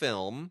B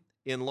film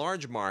in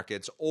large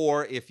markets,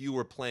 or if you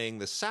were playing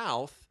the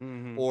South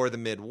or the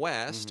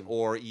Midwest,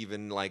 or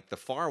even like the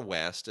Far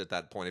West at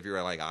that point, if you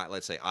were like,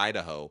 let's say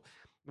Idaho,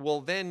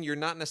 well, then you're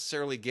not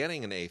necessarily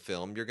getting an A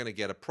film. You're going to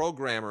get a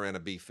programmer and a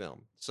B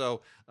film.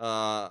 So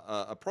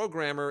a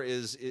programmer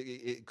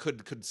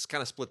could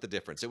kind of split the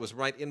difference. It was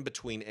right in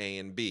between A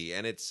and B,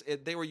 and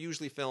they were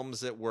usually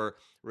films that were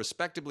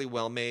respectably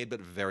well made but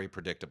very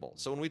predictable.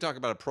 So when we talk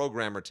about a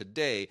programmer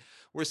today,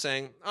 we're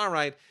saying, all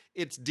right,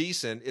 it's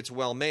decent, it's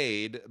well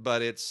made,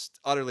 but it's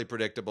utterly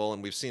predictable,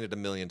 and we've seen it a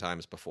million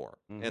times before.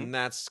 And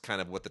that's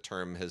kind of what the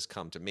term has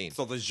come to mean.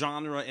 So the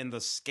genre and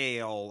the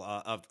scale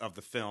of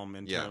the film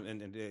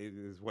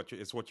is what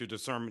you're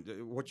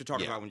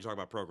talking about when you talk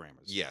about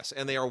programmers. Yes,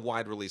 and they are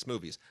wide release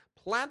movies.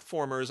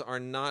 Platformers are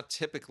not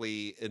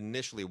typically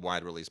initially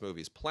wide release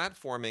movies.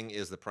 Platforming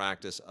is the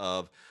practice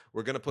of,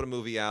 we're going to put a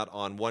movie out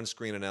on one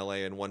screen in LA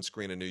and one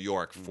screen in New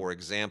York, for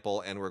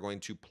example, and we're going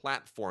to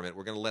platform it.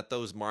 We're going to let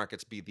those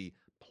markets be the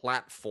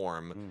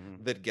platform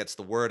that gets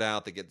the word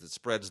out, that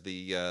spreads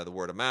the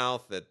word of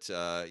mouth,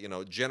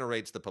 that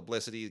generates the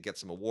publicity,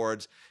 gets some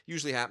awards.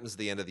 Usually happens at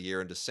the end of the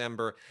year in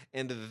December,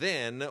 and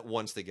then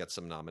once they get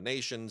some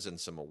nominations and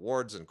some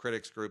awards and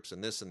critics groups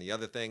and this and the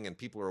other thing, and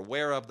people are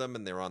aware of them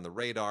and they're on the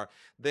radar,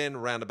 then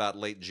around about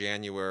late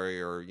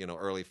January or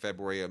early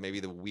February or maybe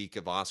the week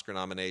of Oscar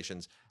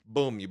nominations,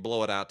 boom, you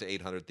blow it out to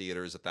 800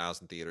 theaters,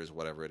 1,000 theaters,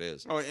 whatever it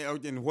is. Oh,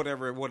 and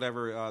whatever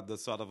the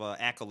sort of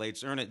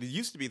accolades earn it. It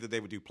used to be that they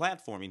would do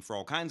platforming for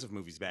all kinds of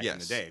movies back in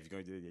the day. If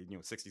you're going to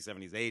 60s,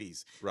 70s,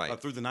 80s, right,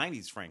 through the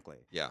 90s, frankly.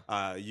 Yeah.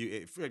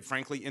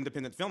 Frankly,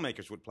 independent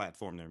filmmakers would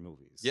platform their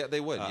movies. Yeah,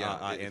 they would.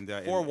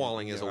 Yeah.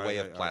 Four-walling is a way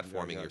of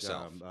platforming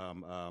yourself.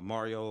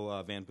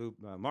 Mario Van Poop,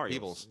 Mario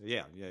Peebles.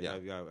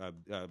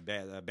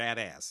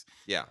 Badass.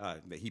 Yeah.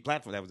 He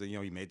platformed. That was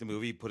he made the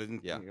movie, put it in,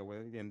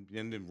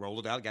 and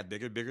rolled it out. It got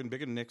bigger and bigger.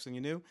 The next thing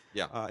you knew,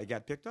 it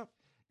got picked up.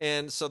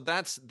 And so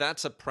that's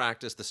a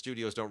practice the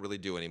studios don't really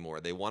do anymore.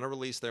 They want to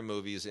release their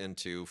movies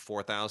into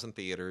 4,000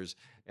 theaters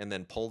and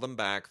then pull them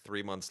back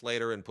 3 months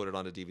later and put it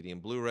onto DVD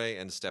and Blu-ray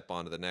and step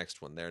on to the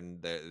next one. They're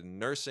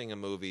nursing a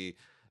movie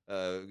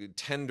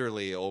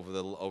tenderly over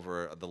the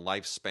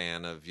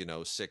lifespan of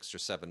 6 or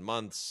 7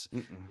 months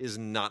is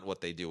not what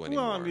they do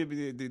anymore. Well, I mean,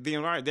 the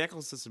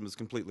ecosystem is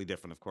completely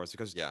different, of course,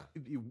 because yeah.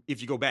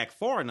 if you go back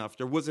far enough,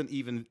 there wasn't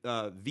even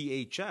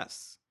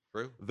VHS.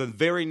 True. The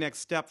very next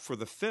step for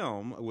the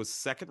film was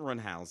second run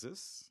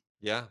houses.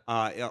 Yeah.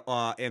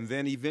 And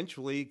then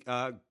eventually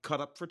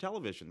cut up for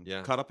television.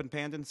 Yeah. Cut up and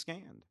panned and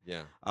scanned.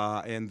 Yeah.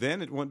 And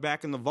then it went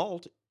back in the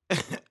vault.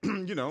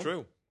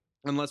 True.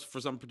 Unless for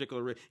some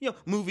particular,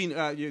 movie,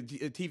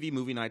 TV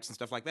movie nights and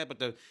stuff like that.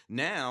 But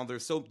now there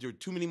are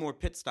too many more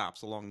pit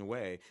stops along the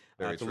way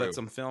to let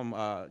some film,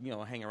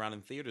 hang around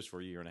in theaters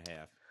for a year and a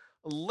half.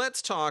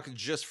 Let's talk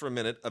just for a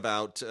minute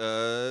about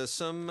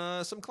some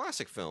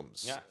classic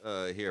films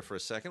here for a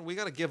second. We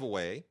got a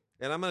giveaway,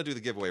 and I'm going to do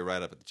the giveaway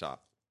right up at the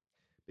top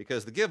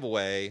because the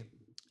giveaway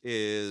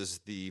is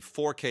the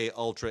 4K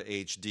Ultra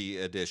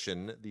HD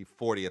edition, the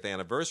 40th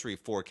anniversary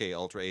 4K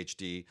Ultra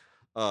HD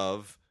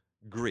of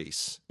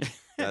Grease.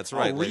 That's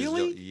right. Oh,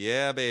 really?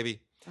 Yeah,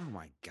 baby. Oh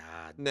my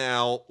God!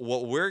 Now,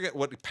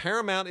 what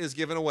Paramount is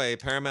giving away?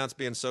 Paramount's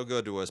being so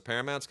good to us.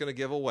 Paramount's going to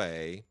give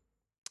away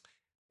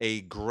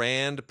a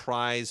grand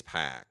prize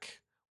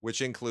pack,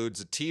 which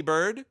includes a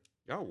T-Bird.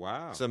 Oh,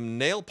 wow. Some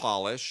nail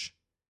polish,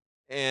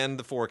 and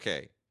the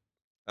 4K.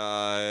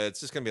 It's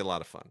just going to be a lot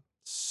of fun.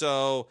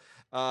 So,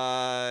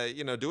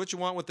 do what you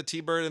want with the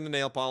T-Bird and the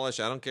nail polish.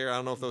 I don't care. I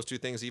don't know if those two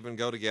things even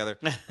go together.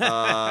 Anyway,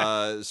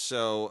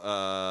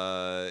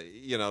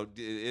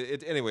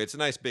 it's a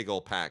nice big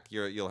old pack.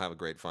 You'll have a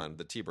great fun.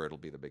 The T-Bird will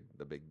be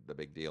the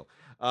big deal.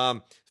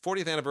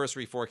 40th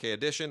anniversary 4K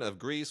edition of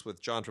Grease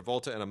with John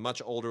Travolta and a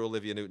much older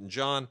Olivia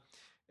Newton-John.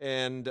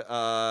 And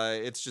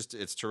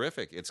it's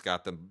terrific. It's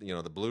got the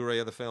Blu-ray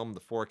of the film, the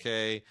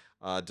 4K,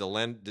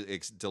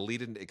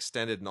 deleted,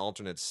 extended, and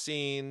alternate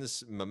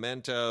scenes,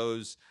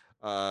 mementos,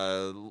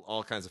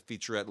 all kinds of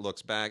featurette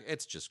looks back.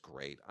 It's just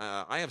great.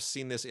 I have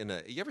seen this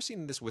you ever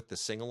seen this with the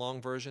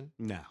sing-along version?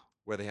 No.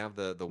 Where they have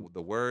the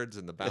words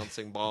and the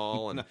bouncing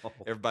ball and No.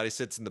 everybody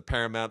sits in the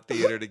Paramount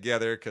Theater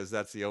together because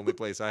that's the only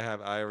place I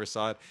ever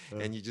saw it,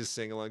 and you just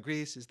sing along.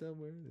 Grease is the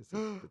word. It's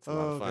a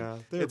lot of fun.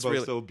 God. They're both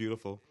really, so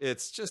beautiful.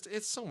 It's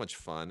so much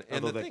fun.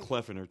 Although and that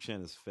clef in her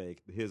chin is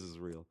fake, his is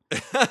real.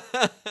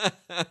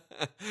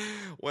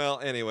 Well,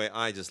 anyway,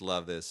 I just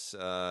love this.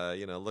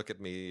 Look at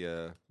me,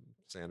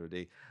 Sandra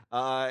D.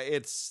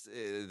 This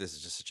is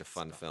just such a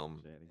fun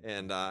film,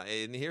 and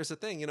here's the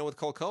thing, with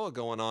Colcoa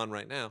going on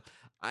right now.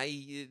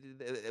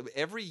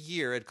 Every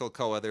year at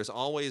Colcoa, there's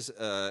always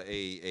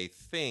a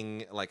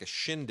thing like a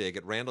shindig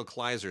at Randall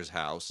Kleiser's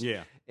house.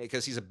 Yeah,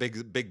 because he's a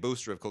big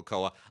booster of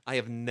Colcoa. I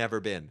have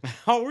never been.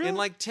 Oh, really? In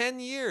like 10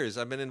 years,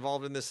 I've been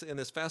involved in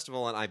this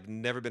festival, and I've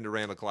never been to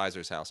Randall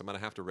Kleiser's house. I'm going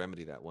to have to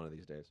remedy that one of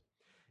these days.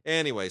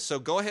 Anyway, so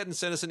go ahead and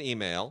send us an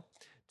email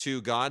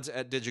to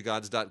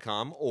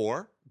gods@digigods.com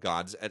or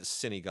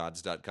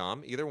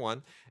gods@cinegods.com, either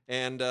one,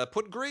 and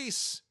put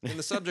Grease in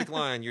the subject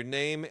line, your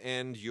name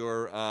and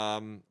your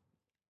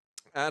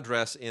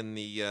address in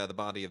the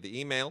body of the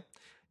email.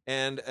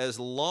 And as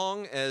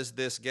long as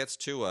this gets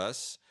to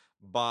us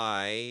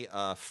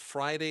by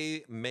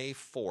Friday, May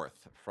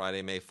 4th,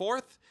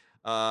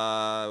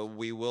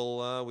 we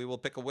will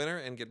pick a winner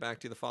and get back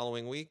to you the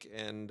following week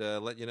and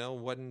let you know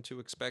when to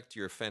expect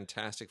your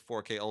fantastic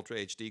 4K Ultra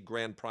HD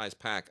grand prize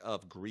pack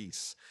of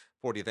Grease,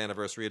 40th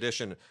anniversary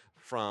edition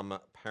from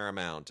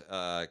Paramount.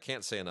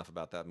 Can't say enough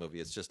about that movie.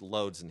 It's just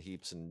loads and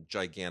heaps and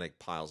gigantic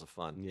piles of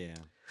fun. Yeah.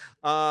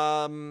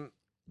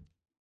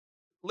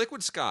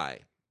 Liquid Sky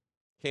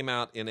came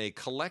out in a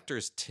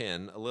collector's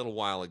tin a little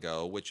while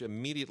ago, which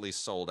immediately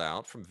sold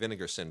out from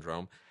Vinegar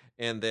Syndrome,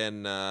 and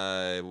then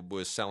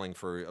was selling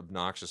for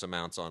obnoxious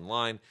amounts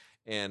online.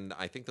 And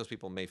I think those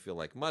people may feel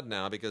like mud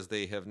now because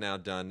they have now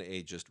done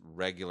a just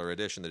regular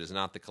edition that is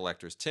not the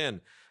collector's tin.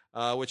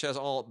 which has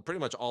pretty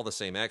much all the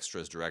same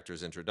extras: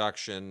 director's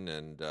introduction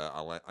and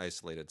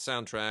isolated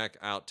soundtrack,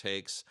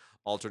 outtakes,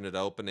 alternate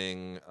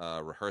opening,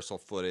 rehearsal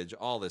footage,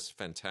 all this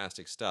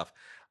fantastic stuff.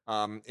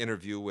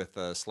 Interview with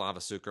Slava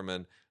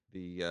Sukerman,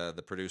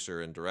 the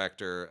producer and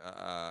director.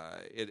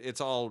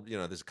 It's all,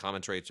 there's a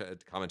commentary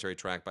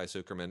track by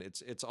Sukerman.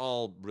 It's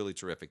all really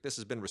terrific. This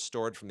has been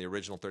restored from the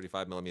original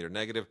 35 millimeter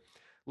negative.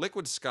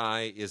 Liquid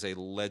Sky is a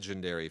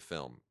legendary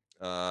film.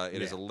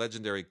 It is a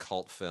legendary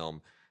cult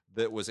film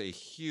that was a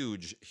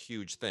huge,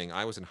 huge thing.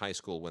 I was in high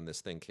school when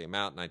this thing came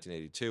out in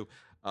 1982.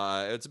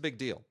 It's a big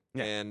deal.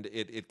 Yeah. And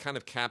it kind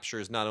of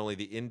captures not only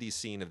the indie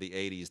scene of the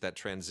 80s, that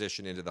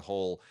transition into the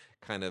whole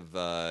kind of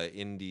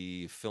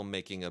indie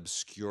filmmaking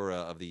obscura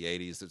of the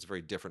 80s that's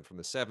very different from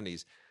the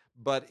 70s,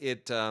 but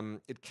it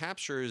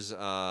captures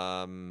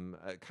kind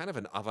of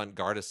an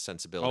avant-gardist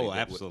sensibility. Oh,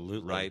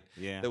 absolutely. Right?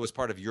 Yeah. That was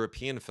part of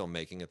European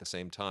filmmaking at the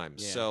same time.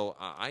 Yeah. So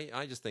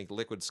I just think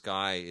Liquid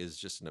Sky is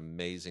just an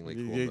amazingly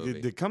cool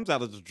movie. It comes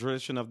out of the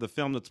tradition of the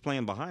film that's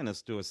playing behind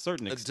us to a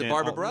certain extent. To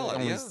Barbarella,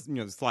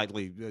 only,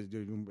 slightly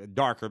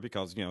darker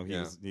because,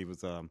 he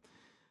was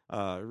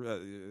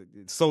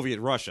Soviet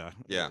Russia.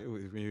 Yeah.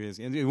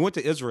 And he went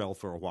to Israel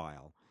for a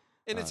while.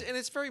 And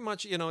it's very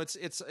much,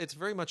 it's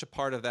very much a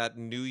part of that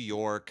New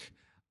York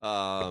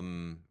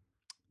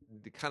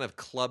the kind of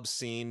club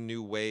scene,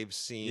 new wave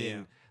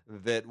scene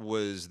that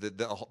was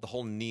the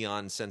whole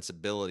neon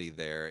sensibility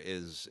there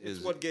is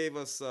what gave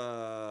us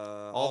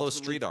all those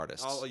street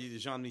artists.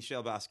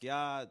 Jean-Michel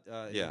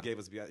Basquiat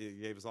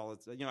gave us all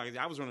its,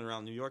 I was running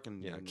around New York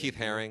and Keith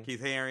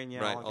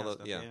Haring. Right, all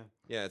that stuff.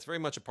 Yeah, it's very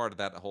much a part of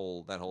that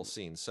whole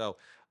scene. So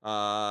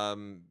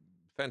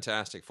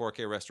fantastic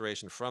 4K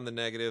restoration from the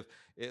negative.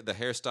 The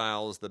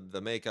hairstyles,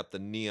 the makeup, the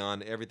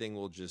neon, everything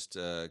will just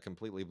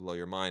completely blow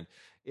your mind.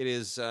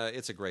 It's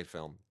a great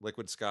film.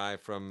 Liquid Sky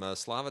from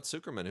Slava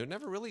Sukerman, who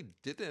never really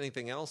did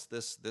anything else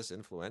this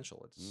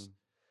influential. It's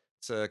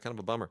kind of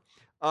a bummer.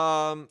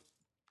 And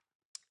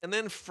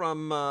then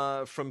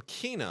from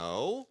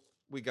Kino,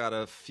 we got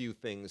a few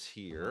things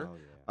here. Oh,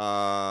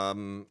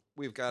 yeah.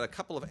 We've got a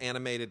couple of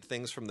animated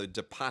things from the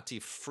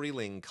DePatie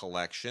Freeling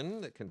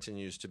collection that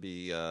continues to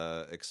be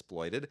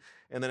exploited,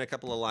 and then a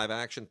couple of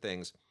live-action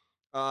things.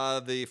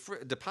 The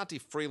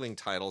DePatie Freeling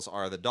titles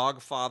are The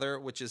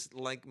Dogfather, which is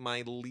like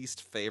my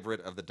least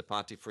favorite of the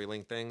DePatie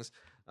Freeling things.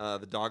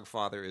 The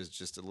Dogfather is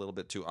just a little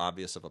bit too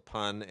obvious of a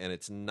pun, and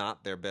it's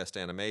not their best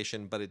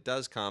animation, but it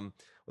does come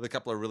with a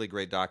couple of really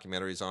great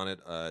documentaries on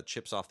it,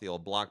 Chips Off the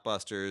Old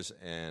Blockbusters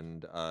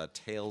and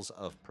Tales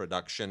of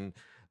Production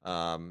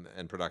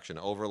and Production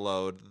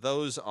Overload.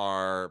 Those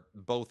are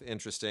both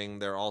interesting.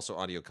 There are also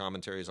audio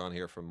commentaries on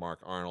here from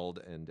Mark Arnold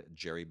and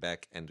Jerry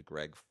Beck and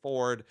Greg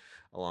Ford,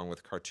 along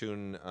with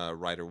cartoon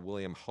writer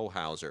William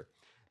Hohauser.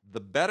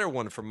 The better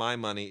one for my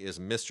money is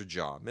Mr.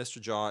 Jaw.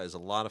 Mr. Jaw is a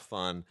lot of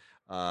fun.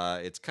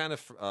 It's kind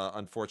of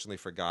unfortunately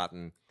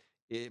forgotten,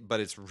 but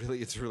it's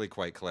really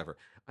quite clever.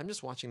 I'm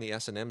just watching the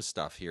S&M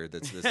stuff here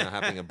that's now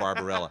happening in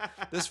Barbarella.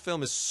 This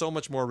film is so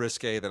much more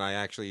risque than I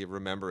actually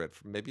remember it.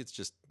 Maybe it's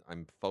just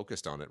I'm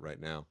focused on it right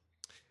now.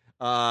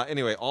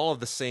 Anyway, all of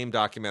the same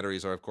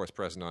documentaries are, of course,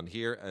 present on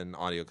here, and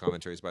audio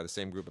commentaries by the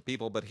same group of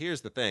people. But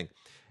here's the thing.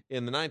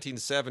 In the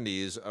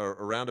 1970s,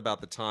 around about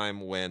the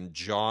time when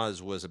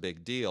Jaws was a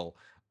big deal,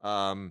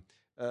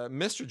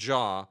 Mr.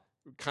 Jaw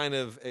kind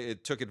of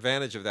took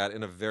advantage of that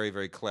in a very,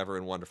 very clever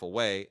and wonderful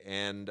way.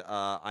 And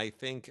I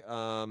think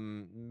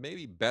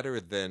maybe better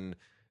than,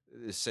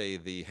 say,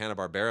 the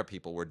Hanna-Barbera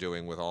people were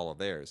doing with all of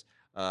theirs.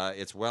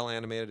 It's well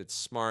animated, it's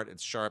smart,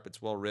 it's sharp,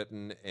 it's well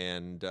written,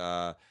 and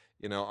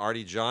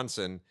Artie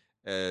Johnson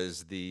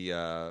as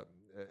the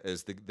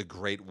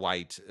great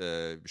white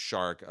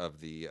shark of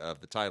the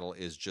title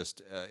is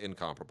just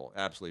incomparable,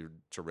 absolutely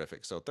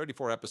terrific. So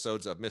 34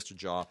 episodes of Mr.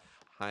 Jaw,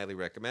 highly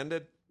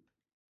recommended.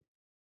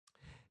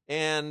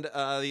 And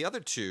the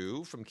other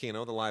two from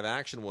Kino, the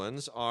live-action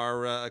ones,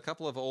 are a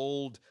couple of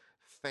old,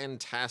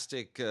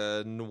 fantastic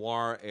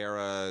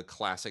noir-era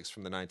classics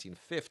from the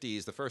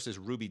 1950s. The first is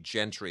Ruby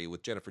Gentry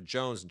with Jennifer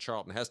Jones and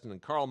Charlton Heston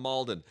and Carl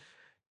Malden,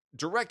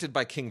 directed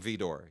by King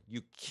Vidor.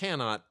 You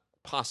cannot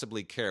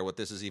possibly care what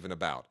this is even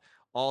about.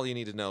 All you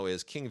need to know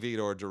is King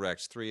Vidor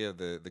directs three of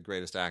the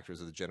greatest actors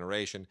of the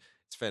generation.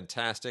 It's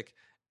fantastic,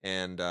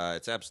 and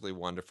it's absolutely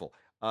wonderful.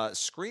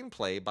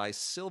 Screenplay by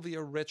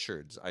Sylvia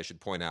Richards, I should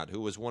point out, who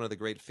was one of the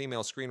great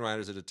female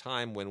screenwriters at a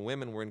time when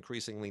women were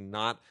increasingly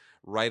not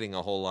writing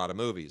a whole lot of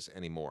movies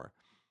anymore.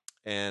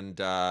 And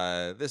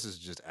this is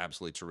just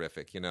absolutely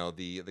terrific.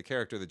 The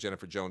character that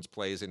Jennifer Jones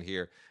plays in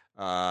here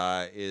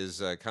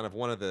is kind of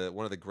one of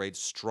the great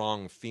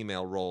strong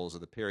female roles of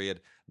the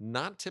period.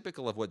 Not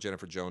typical of what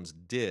Jennifer Jones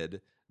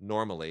did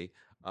normally,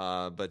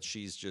 but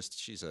she's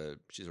a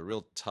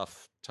real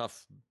tough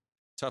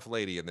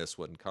lady in this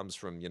one. Comes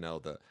from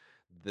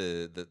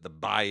the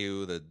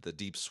bayou, the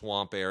deep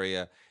swamp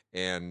area,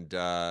 and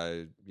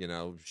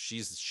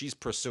she's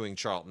pursuing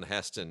Charlton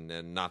Heston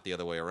and not the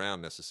other way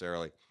around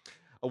necessarily.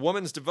 A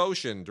Woman's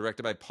Devotion,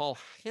 directed by Paul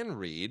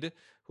Henreid,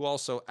 who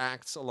also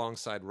acts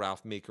alongside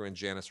Ralph Meeker and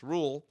Janice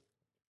Rule.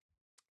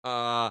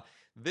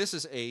 This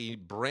is a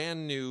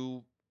brand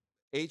new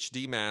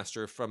HD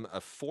master from a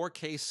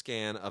 4K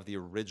scan of the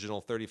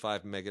original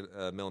 35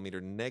 millimeter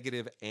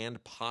negative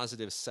and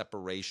positive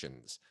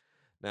separations.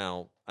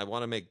 Now, I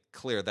want to make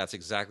clear that's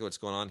exactly what's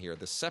going on here.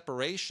 The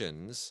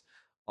separations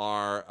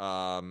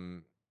are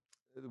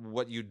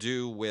what you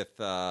do with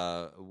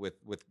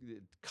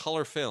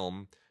color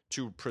film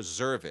to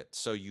preserve it.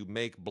 So you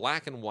make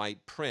black and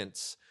white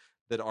prints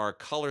that are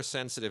color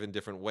sensitive in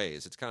different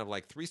ways. It's kind of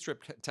like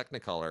 3-strip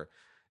Technicolor.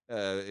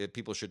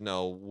 People should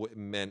know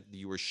meant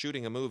you were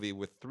shooting a movie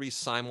with 3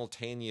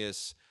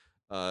 simultaneous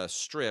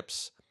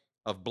strips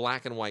of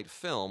black and white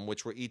film,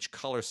 which were each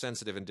color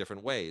sensitive in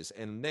different ways.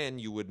 And then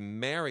you would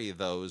marry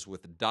those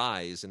with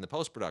dyes in the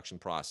post-production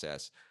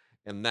process,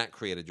 and that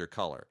created your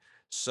color.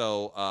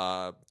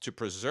 So to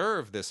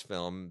preserve this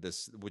film,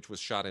 which was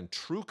shot in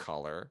true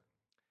color,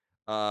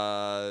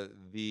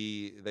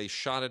 they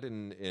shot it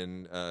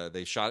in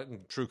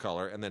true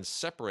color and then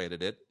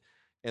separated it,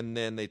 and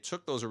then they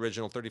took those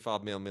original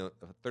 35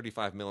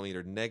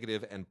 millimeter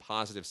negative and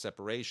positive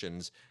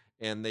separations,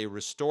 and they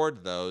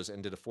restored those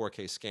and did a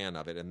 4K scan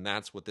of it, and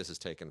that's what this is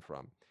taken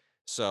from.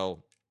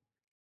 So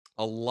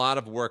a lot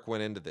of work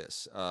went into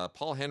this.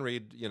 Paul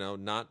Henreid,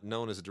 not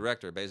known as a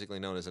director, basically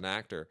known as an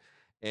actor,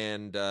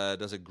 and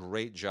does a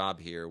great job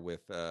here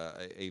with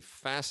a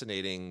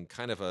fascinating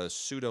kind of a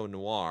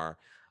pseudo-noir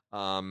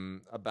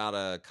about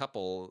a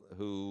couple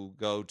who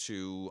go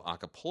to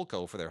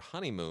Acapulco for their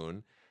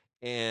honeymoon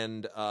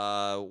and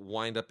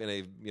wind up in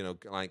a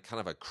like kind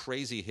of a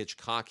crazy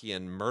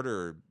Hitchcockian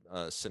murder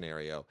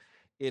scenario.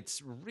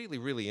 It's really,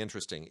 really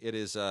interesting.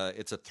 It's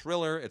a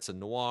thriller, it's a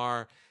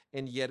noir,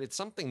 and yet it's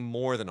something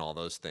more than all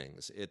those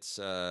things. It's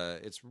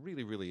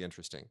really, really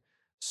interesting.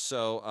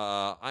 So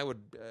I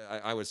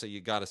would say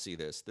you got to see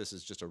this. This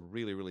is just a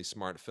really, really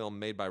smart film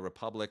made by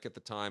Republic at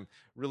the time.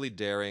 Really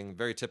daring,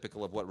 very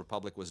typical of what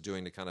Republic was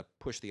doing to kind of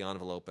push the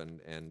envelope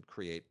and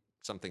create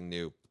something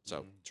new.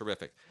 So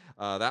terrific.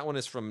 That one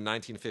is from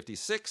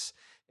 1956,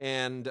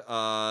 and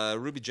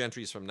Ruby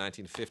Gentry is from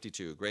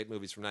 1952. Great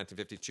movies from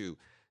 1952.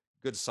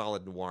 Good,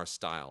 solid noir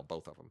style,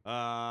 both of them.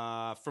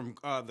 From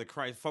the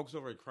folks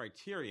over at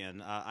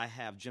Criterion, I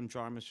have Jim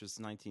Jarmusch's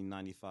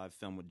 1995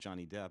 film with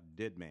Johnny Depp,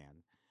 Dead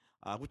Man.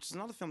 Which is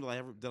another film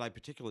that I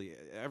particularly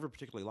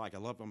like.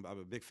 I'm a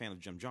big fan of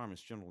Jim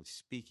Jarmusch, generally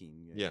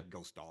speaking.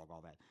 Ghost Dog,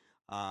 all that.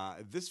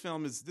 This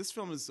film is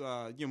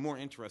more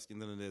interesting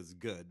than it is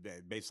good.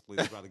 Basically,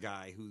 it's about a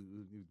guy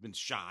who's been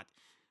shot,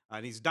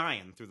 and he's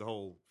dying through the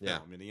whole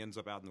film, and he ends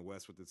up out in the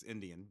West with this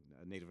Indian,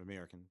 Native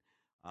American,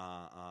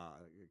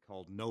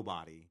 called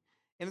Nobody.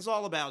 And it's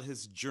all about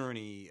his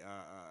journey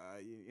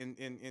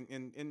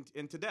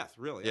into death,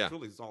 really. Yeah. That's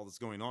really all that's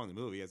going on in the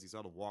movie as he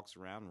sort of walks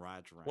around and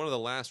rides around. One of the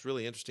last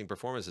really interesting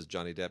performances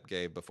Johnny Depp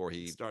gave before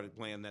he started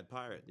playing that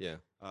pirate. Yeah.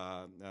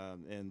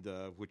 And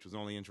which was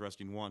only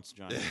interesting once,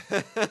 Johnny.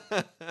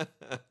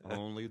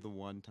 Only the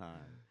one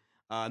time.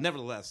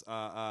 Nevertheless,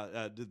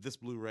 this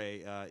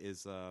Blu-ray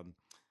is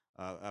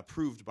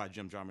approved by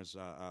Jim Jarmusch's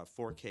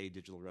 4K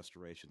digital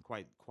restoration.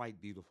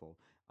 Quite beautiful.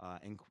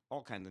 And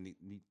all kinds of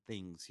neat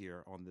things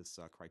here on this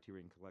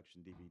Criterion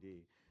Collection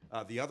DVD.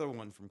 The other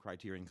one from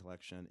Criterion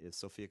Collection is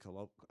Sofia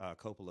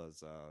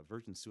Coppola's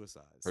Virgin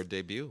Suicides. Her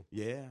debut.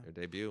 Yeah. Her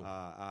debut.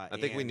 I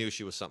think we knew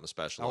she was something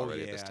special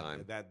already at this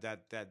time.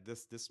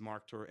 This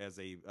marked her as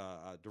a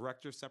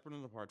director separate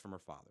and apart from her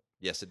father.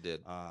 Yes, it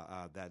did.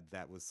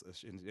 That was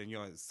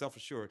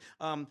self-assured.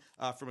 From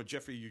a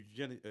Jeffrey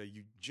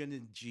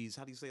Eugenides,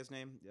 how do you say his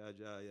name?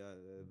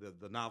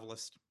 The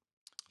novelist.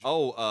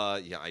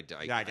 I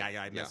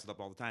mess it up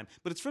all the time.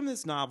 But it's from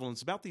this novel, and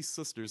it's about these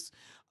sisters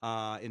in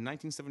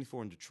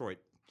 1974 in Detroit,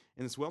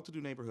 in this well-to-do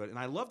neighborhood. And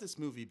I love this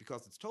movie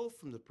because it's told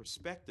from the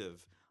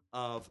perspective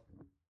of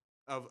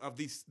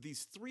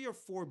these 3 or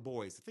 4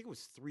 boys. I think it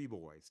was 3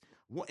 boys.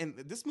 And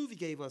this movie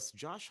gave us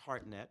Josh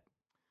Hartnett.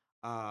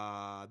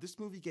 This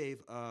movie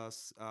gave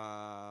us,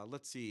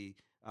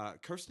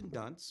 Kirsten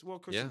Dunst. Well,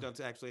 Kirsten Dunst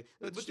actually.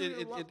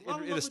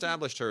 It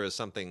established her as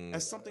something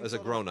as a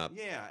grown-up.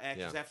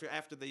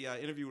 After the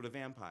Interview with a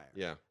Vampire.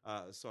 Yeah.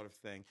 Sort of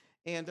thing.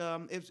 And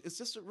it's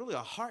just really a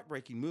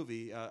heartbreaking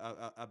movie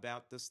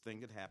about this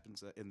thing that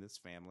happens in this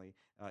family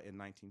in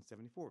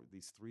 1974.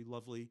 These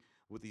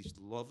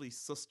lovely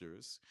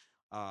sisters.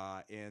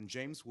 And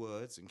James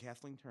Woods and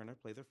Kathleen Turner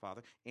play their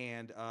father,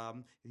 and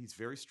he's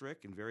very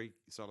strict and very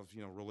sort of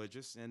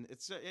religious, and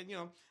it's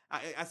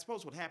I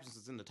suppose what happens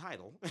is in the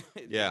title,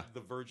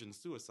 the Virgin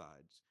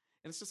Suicides,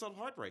 and it's just sort of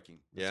heartbreaking.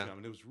 Yeah,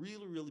 and it was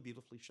really, really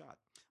beautifully shot.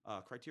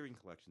 Criterion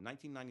Collection,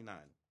 1999.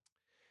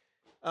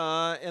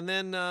 And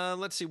then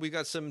let's see, we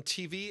got some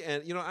TV,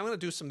 and I'm going to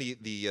do some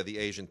of the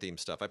Asian theme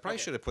stuff. I probably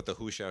should have put the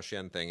Hu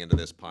Xiaoshen thing into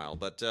this pile,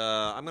 but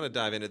I'm going to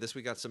dive into this.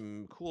 We got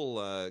some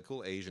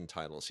cool Asian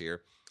titles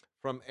here.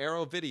 From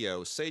Arrow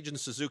Video, Seijun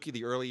Suzuki,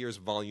 The Early Years,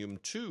 Volume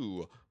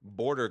 2,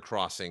 Border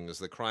Crossings,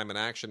 the crime and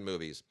action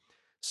movies.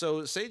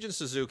 So Seijun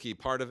Suzuki,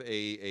 part of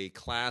a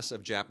class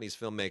of Japanese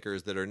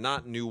filmmakers that are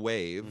not new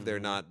wave.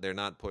 Mm-hmm.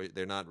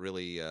 They're not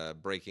really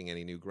breaking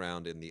any new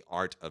ground in the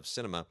art of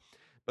cinema,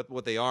 But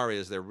what they are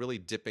is they're really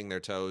dipping their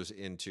toes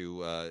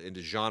into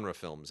genre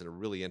films in a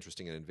really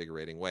interesting and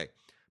invigorating way.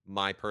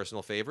 My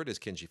personal favorite is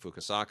Kinji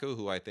Fukasaku,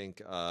 who I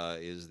think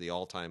is the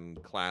all-time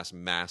class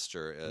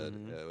master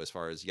as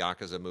far as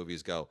Yakuza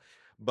movies go.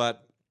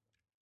 But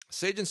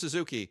Seijun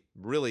Suzuki,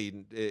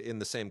 really in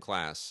the same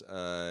class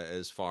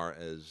as far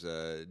as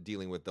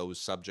dealing with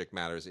those subject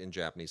matters in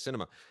Japanese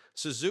cinema.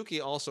 Suzuki,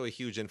 also a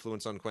huge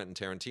influence on Quentin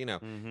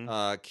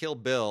Tarantino. Kill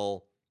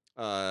Bill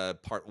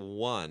Part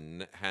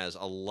 1 has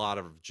a lot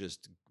of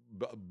just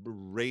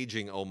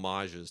raging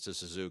homages to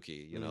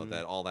Suzuki. You know,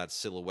 that all that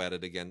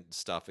silhouetted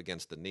stuff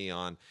against the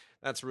neon.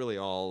 That's really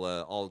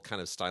all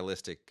kind of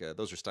stylistic.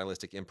 Those are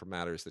stylistic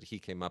imprimaturs that he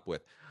came up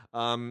with.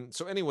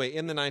 So anyway,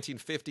 in the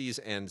 1950s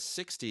and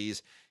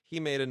 60s, he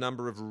made a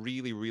number of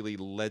really, really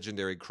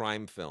legendary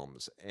crime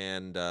films.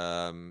 And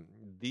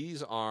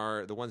these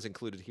are, the ones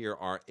included here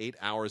are 8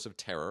 Hours of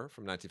Terror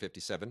from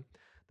 1957,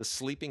 The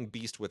Sleeping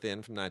Beast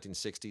Within from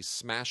 1960,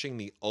 Smashing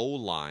the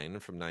O-Line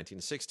from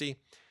 1960,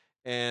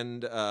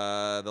 and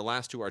the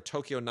last two are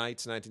Tokyo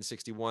Nights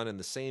 1961, and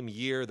the same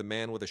year, The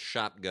Man with a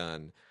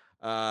Shotgun.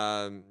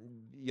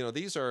 You know,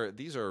 these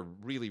are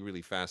really,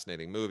 really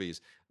fascinating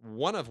movies.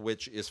 One of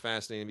which is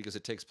fascinating because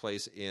it takes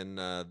place in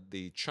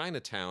the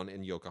Chinatown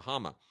in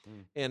Yokohama.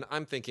 And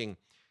I'm thinking,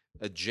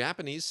 a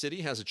Japanese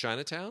city has a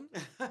Chinatown?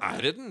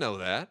 I didn't know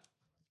that.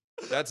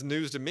 That's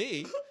news to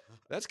me.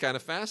 That's kind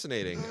of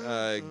fascinating,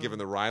 given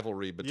the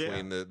rivalry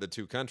between the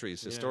two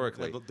countries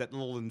historically. That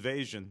little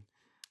invasion.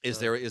 Is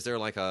there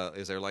like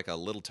a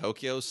little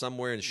Tokyo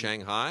somewhere in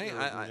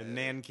Shanghai?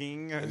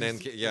 Nanking.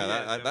 Nanking,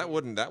 that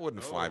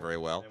wouldn't fly very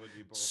well.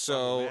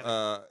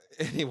 So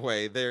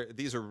anyway,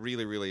 these are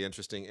really, really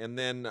interesting. And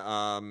then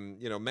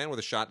you know, Man with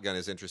a Shotgun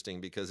is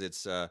interesting because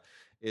it's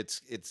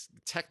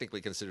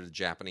technically considered a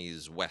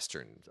Japanese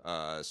Western.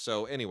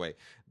 So anyway,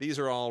 these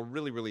are all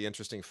really, really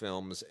interesting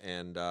films.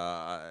 And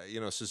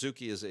you know,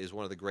 Suzuki is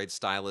one of the great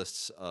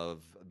stylists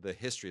of the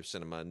history of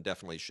cinema, and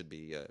definitely should.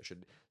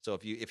 So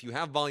if you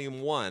have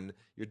Volume 1,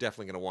 you're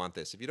definitely going to want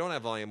this. If you don't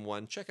have Volume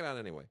 1, check it out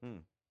anyway.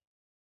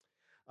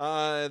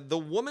 The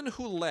Woman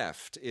Who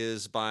Left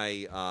is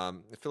by a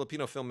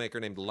Filipino filmmaker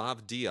named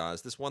Lav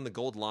Diaz. This won the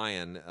Gold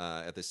Lion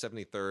at the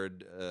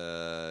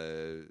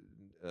 73rd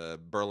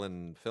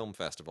Berlin Film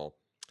Festival,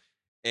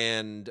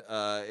 and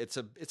it's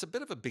a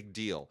bit of a big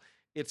deal.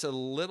 It's a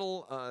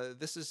little. I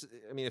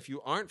mean, if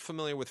you aren't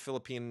familiar with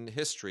Philippine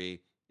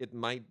history, it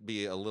might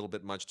be a little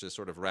bit much to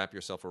sort of wrap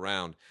yourself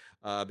around,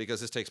 because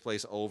this takes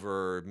place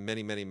over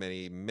many, many,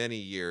 many, many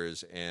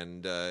years,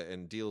 and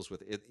deals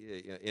with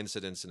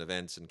incidents and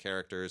events and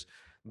characters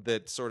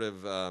that sort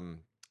of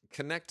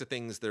connect to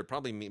things that are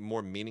probably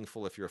more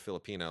meaningful if you're a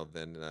Filipino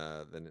than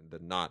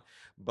not.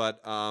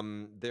 But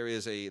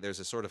there's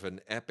a sort of an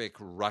epic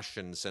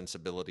Russian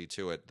sensibility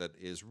to it that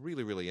is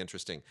really, really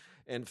interesting.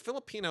 And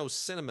Filipino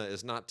cinema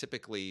is not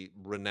typically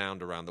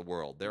renowned around the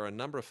world. There are a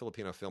number of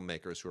Filipino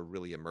filmmakers who are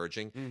really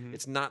emerging.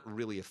 It's not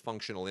really a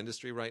functional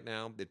industry right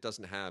now. It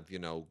doesn't have, you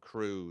know,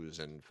 crews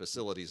and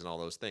facilities and all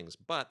those things.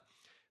 But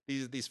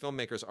these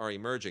filmmakers are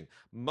emerging.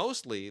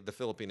 Mostly, the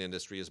Philippine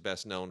industry is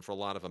best known for a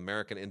lot of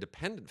American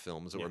independent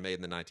films that were made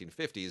in the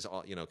 1950s.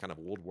 You know, kind of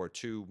World War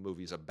II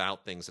movies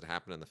about things that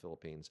happened in the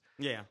Philippines.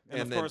 Yeah,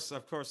 and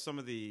of course, some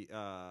of the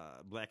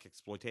black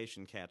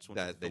exploitation cats went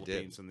to the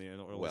Philippines in the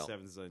early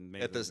 70s and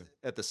made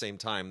at the same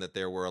time that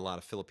there were a lot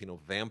of Filipino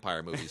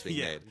vampire movies being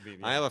made.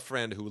 I have a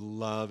friend who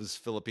loves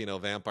Filipino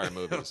vampire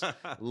movies,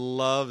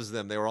 loves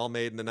them. They were all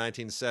made in the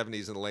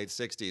 1970s and the late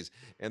 60s,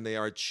 and they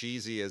are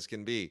cheesy as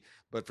can be.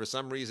 But for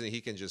some reason, he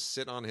can just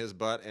sit on his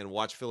butt and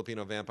watch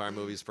Filipino vampire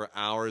movies for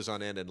hours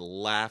on end and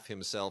laugh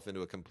himself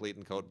into a complete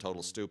and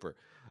total stupor.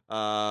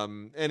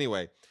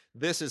 Anyway,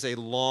 this is a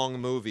long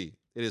movie.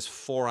 It is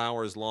 4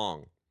 hours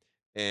long,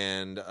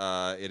 and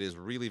it is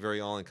really very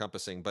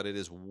all-encompassing. But it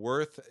is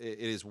worth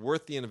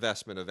the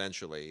investment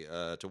eventually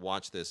to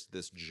watch this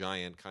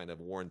giant kind of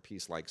War and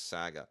Peace-like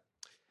saga.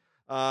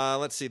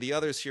 Let's see. The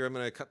others here I'm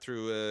going to cut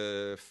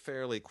through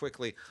fairly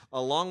quickly.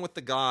 Along with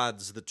the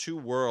Gods, The Two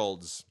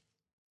Worlds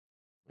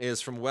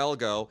is from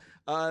Welgo.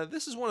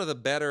 This is one of the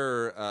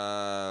better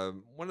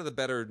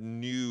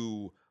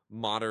new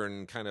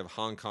modern kind of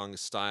Hong Kong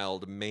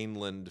styled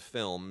mainland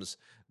films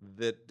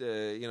that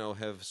you know,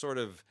 have sort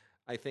of,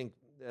 I think,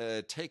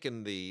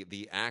 taken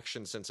the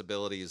action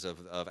sensibilities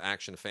of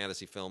action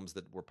fantasy films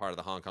that were part of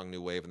the Hong Kong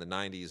New Wave in the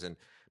 90s, and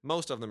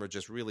most of them are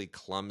just really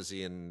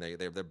clumsy and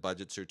their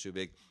budgets are too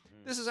big.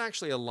 This is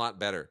actually a lot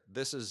better.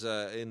 This is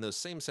in those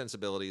same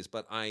sensibilities,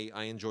 but I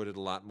enjoyed it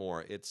a lot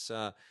more. It's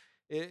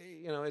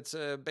it's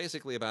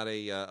basically about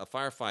a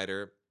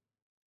firefighter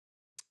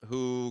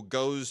who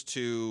goes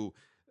to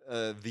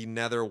the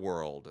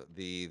netherworld,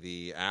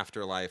 the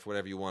afterlife,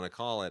 whatever you want to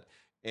call it,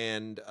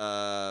 and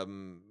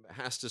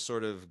has to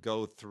sort of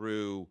go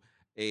through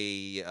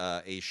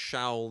a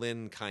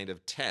Shaolin kind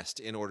of test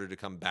in order to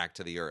come back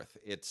to the earth.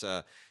 It's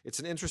an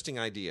interesting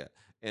idea,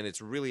 and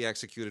it's really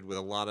executed with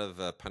a lot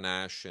of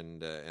panache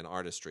and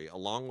artistry.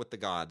 Along with the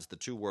Gods, The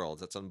Two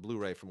Worlds. That's on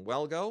Blu-ray from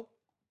Welgo.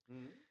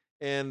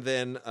 And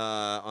then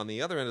on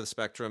the other end of the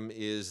spectrum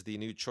is the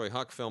new Choi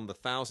Huk film, The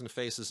Thousand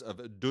Faces of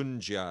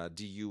Dunja,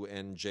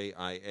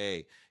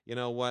 Dunjia. You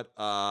know what?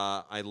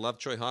 I love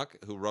Choi Huk,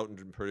 who wrote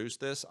and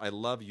produced this. I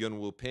love Yun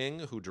Woo Ping,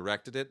 who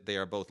directed it. They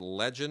are both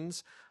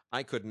legends.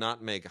 I could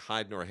not make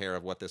hide nor hair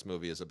of what this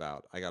movie is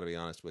about. I got to be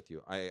honest with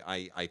you.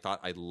 I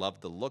thought I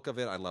loved the look of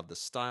it. I loved the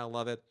style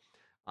of it.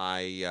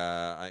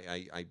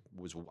 I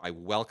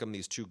welcome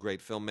these two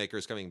great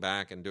filmmakers coming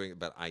back and doing it,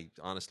 but I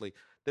honestly,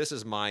 this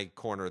is my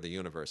corner of the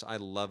universe.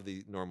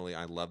 Normally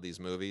I love these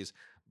movies,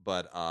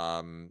 but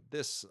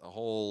this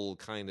whole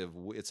kind of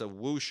it's a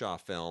wuxia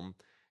film,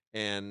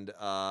 and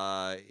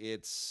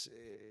it's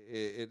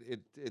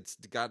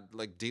got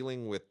like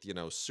dealing with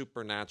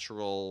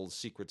supernatural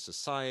secret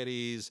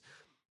societies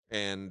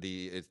and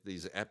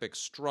these epic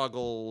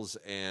struggles,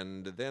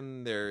 and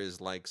then there is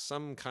like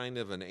some kind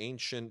of an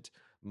ancient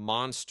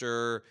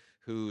monster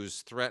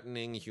who's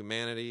threatening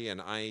humanity,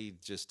 and I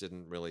just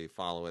didn't really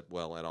follow it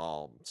well at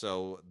all.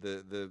 So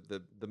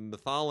the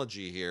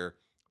mythology here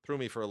threw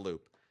me for a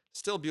loop.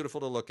 Still beautiful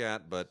to look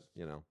at, but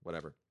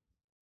whatever.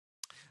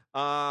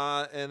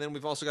 And then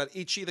we've also got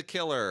Ichi the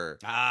Killer,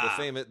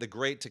 the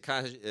great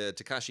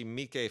Takashi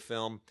Miike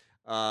film.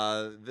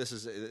 This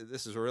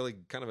is a really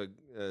kind of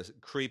a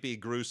creepy,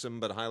 gruesome,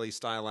 but highly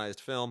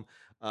stylized film.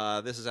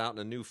 This is out in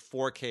a new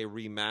 4K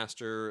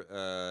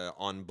remaster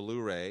on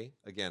Blu-ray.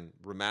 Again,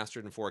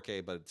 remastered in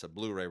 4K, but it's a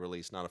Blu-ray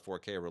release, not a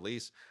 4K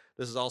release.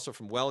 This is also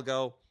from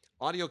Wellgo.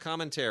 Audio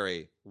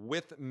commentary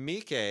with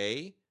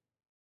Miike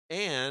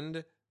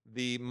and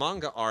the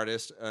manga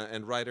artist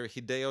and writer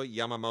Hideo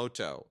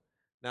Yamamoto.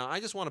 Now,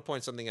 I just want to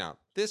point something out.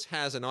 This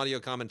has an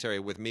audio commentary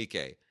with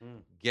Miike.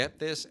 Get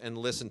this and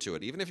listen to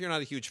it, even if you're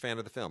not a huge fan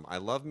of the film. I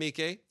love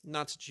Miike,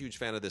 not such a huge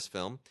fan of this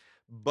film,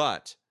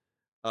 but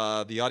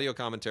the audio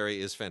commentary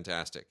is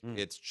fantastic.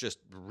 It's just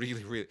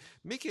really, really...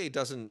 Miike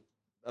doesn't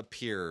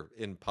appear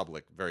in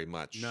public very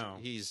much. No.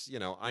 He's,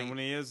 and when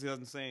he is, he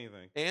doesn't say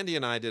anything. Andy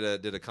and I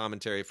did a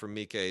commentary for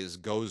Miike's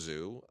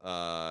Gozu,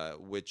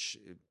 which...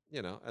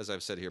 as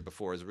I've said here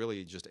before, is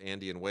really just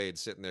Andy and Wade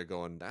sitting there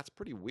going, "That's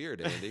pretty weird,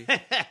 Andy."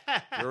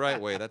 You're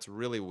right, Wade. That's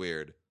really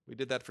weird. We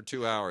did that for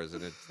 2 hours,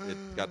 and it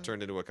got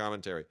turned into a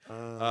commentary.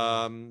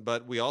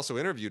 But we also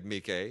interviewed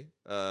Miike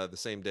the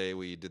same day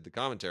we did the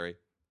commentary,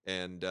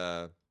 and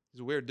he's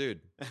a weird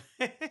dude.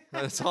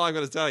 That's all I'm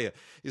going to tell you.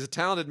 He's a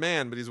talented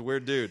man, but he's a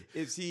weird dude.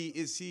 Is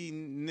he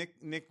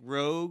Nick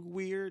Rogue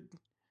weird?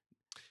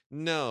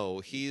 No,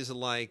 he's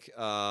like...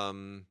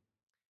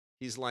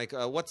 He's like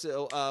what's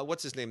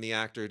his name? The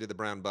actor who did the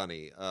Brown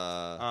Bunny.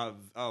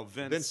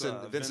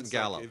 Vincent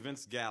Gallo.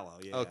 Vince Gallo.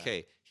 Yeah.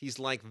 Okay, he's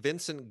like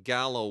Vincent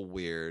Gallo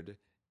weird.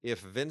 If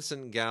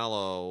Vincent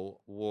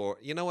Gallo wore,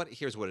 you know what?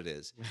 Here's what it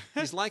is.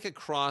 He's like a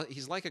cross.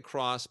 He's like a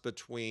cross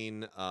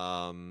between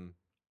Wong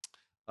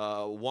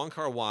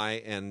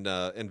Kar-wai and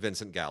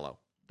Vincent Gallo.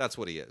 That's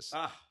what he is.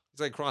 He's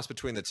like a cross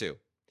between the two.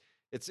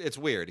 It's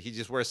weird. He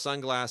just wears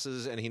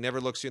sunglasses and he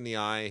never looks you in the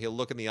eye. He'll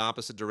look in the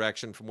opposite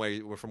direction from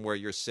where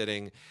you're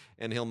sitting,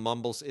 and he'll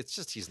mumble. It's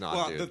just he's not.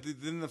 Well,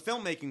 then the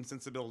filmmaking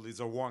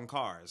sensibilities are Wong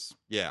Kar's.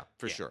 Yeah,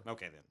 for sure.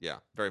 Okay, then. Yeah,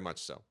 very much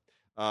so.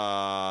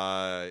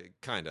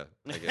 Kinda,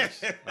 I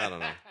guess. I don't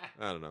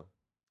know.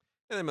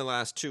 And then my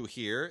last two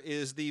here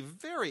is the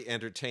very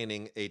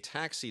entertaining A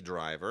Taxi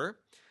Driver,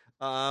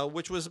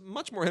 which was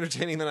much more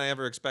entertaining than I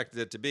ever expected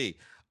it to be.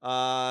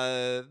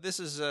 This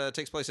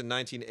takes place in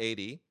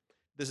 1980.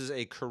 This is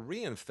a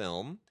Korean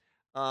film,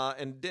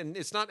 and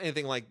it's not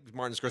anything like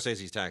Martin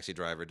Scorsese's Taxi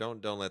Driver.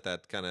 Don't let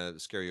that kind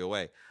of scare you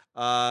away.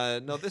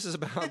 No, this is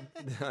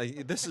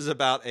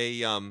about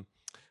a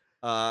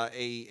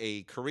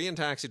Korean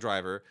taxi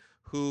driver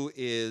who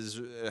is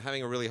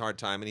having a really hard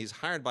time, and he's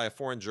hired by a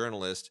foreign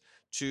journalist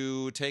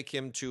to take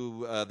him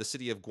to the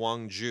city of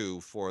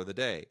Gwangju for the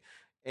day.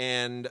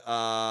 And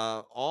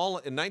all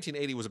in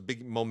 1980 was a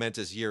big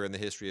momentous year in the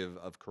history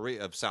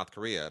of South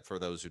Korea, for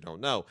those who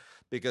don't know,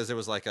 because there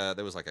was like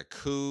a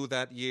coup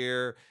that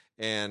year,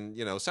 and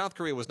South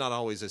Korea was not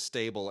always as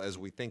stable as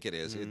we think it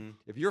is.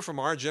 If you're from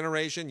our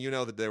generation, you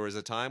know that there was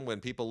a time when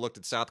people looked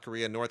at South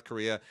Korea and North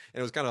Korea, and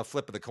it was kind of a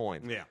flip of the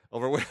coin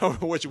over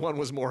which one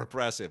was more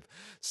oppressive.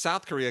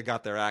 South Korea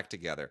got their act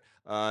together.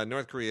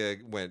 North Korea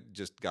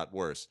got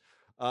worse.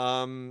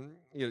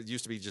 It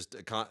used to be just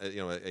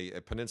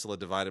a peninsula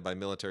divided by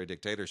military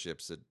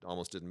dictatorships that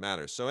almost didn't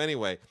matter. So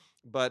anyway,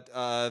 but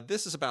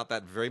this is about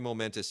that very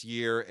momentous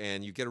year,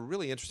 and you get a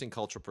really interesting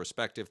cultural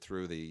perspective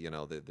through the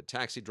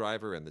taxi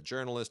driver and the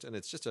journalist, and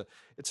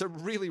it's a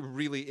really,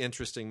 really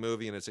interesting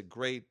movie, and it's a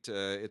great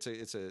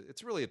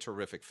it's really a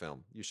terrific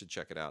film. You should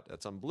check it out.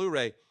 That's on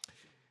Blu-ray.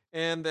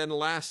 And then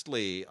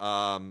lastly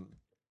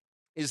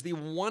is the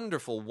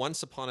wonderful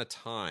Once Upon a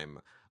Time.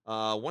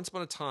 Once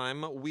Upon a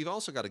Time, we've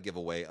also got a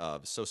giveaway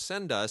of. So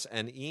send us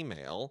an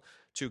email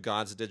to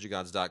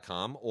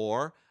gods@digigods.com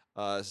or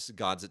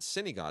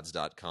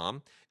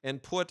gods@cinegods.com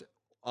and put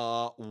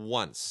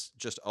once,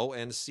 just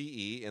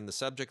ONCE, in the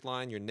subject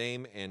line, your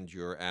name and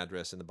your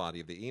address in the body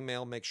of the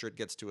email. Make sure it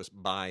gets to us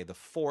by the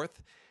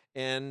 4th,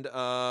 and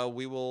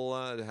we will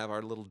have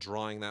our little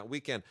drawing that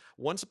weekend.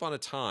 Once Upon a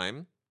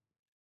Time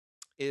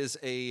is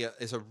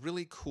a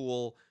really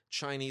cool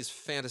Chinese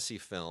fantasy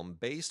film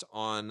based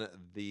on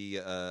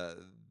the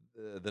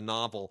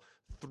novel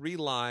Three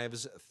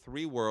Lives,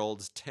 Three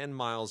Worlds, 10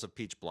 Miles of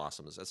Peach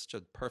Blossoms. That's such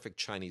a perfect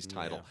Chinese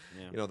title.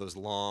 Yeah, You know, those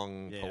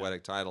long yeah.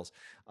 poetic titles.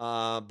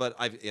 But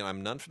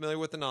I'm not familiar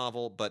with the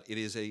novel, but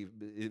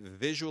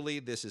visually,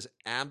 this is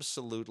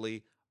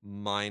absolutely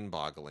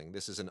mind-boggling.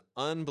 This is an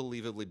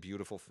unbelievably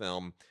beautiful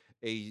film,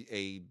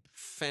 a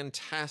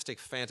fantastic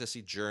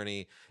fantasy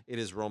journey. It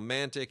is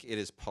romantic. It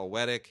is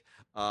poetic.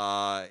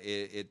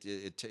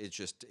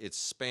 It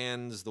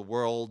spans the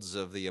worlds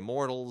of the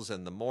immortals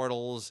and the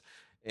mortals,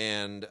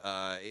 and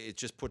it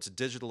just puts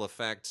digital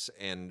effects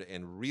and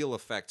real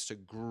effects to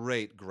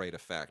great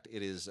effect.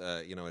 It is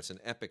it's an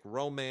epic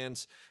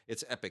romance.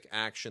 It's epic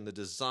action. The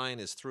design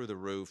is through the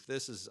roof.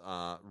 This is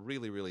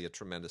really a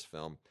tremendous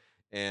film.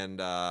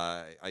 And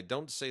I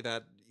don't say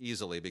that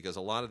easily, because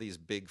a lot of these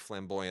big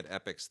flamboyant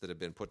epics that have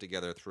been put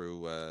together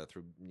through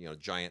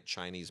giant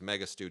Chinese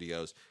mega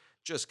studios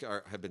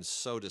have been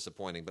so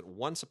disappointing. But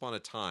Once Upon a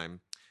Time,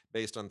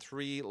 based on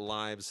Three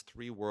Lives,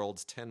 Three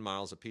Worlds, 10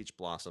 Miles of Peach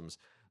Blossoms,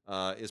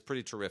 is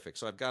pretty terrific.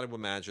 So I've got to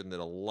imagine that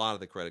a lot of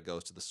the credit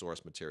goes to the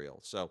source material.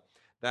 So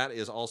that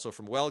is also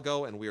from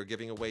Wellgo, and we are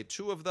giving away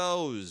 2 of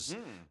those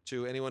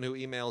to anyone who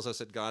emails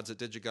us at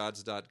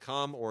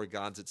gods@digigods.com or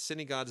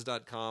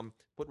gods@cinegods.com.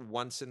 Put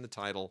once in the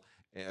title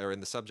or in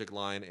the subject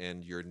line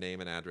and your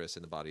name and address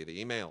in the body of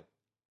the email.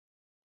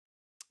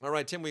 All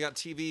right, Tim, we got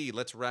TV.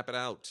 Let's wrap it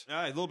out.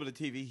 A little bit of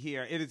TV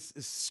here. It is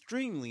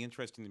extremely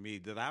interesting to me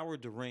that our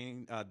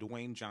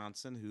Dwayne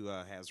Johnson, who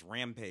has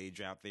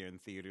Rampage out there in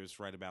theaters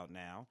right about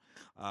now,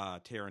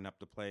 tearing up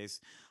the place,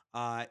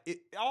 it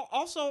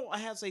also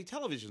has a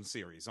television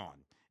series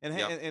on. And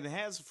it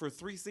has for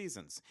 3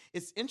 seasons.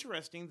 It's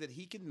interesting that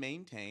he can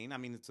maintain. I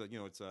mean, it's a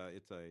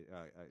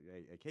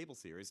cable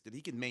series that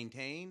he can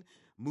maintain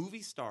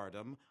movie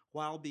stardom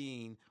while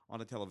being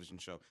on a television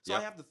show. So I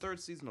have the 3rd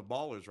season of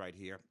Ballers right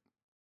here.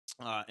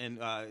 And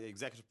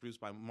executive produced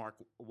by Mark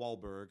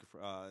Wahlberg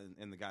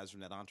and the guys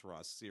from that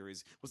Entourage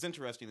series. What's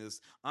interesting is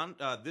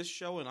this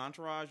show and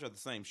Entourage are the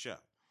same show.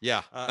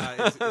 Yeah,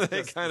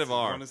 they kind of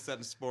are. One is set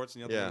in sports,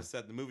 and the other one is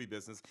set in the movie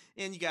business.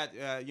 And you got,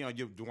 you have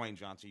Dwayne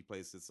Johnson. He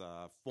plays this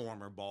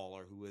former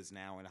baller who is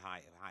now a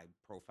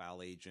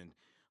high-profile agent.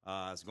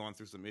 Has gone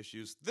through some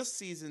issues. This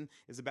season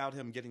is about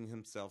him getting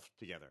himself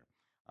together.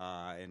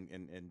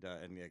 And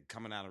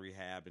coming out of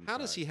rehab. And how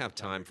does he have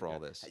time for all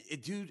this?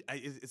 Dude,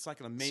 it's like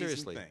an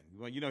amazing thing.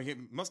 Well, he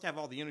must have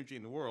all the energy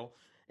in the world.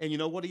 And you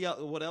know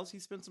what else he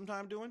spent some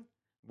time doing?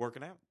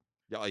 Working out.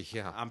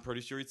 Yeah. I'm pretty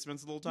sure he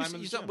spends a little time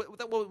in the gym.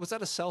 Was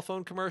that a cell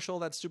phone commercial,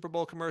 that Super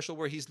Bowl commercial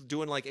where he's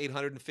doing like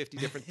 850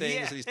 different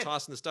things and he's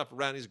tossing the stuff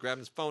around, he's grabbing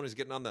his phone, he's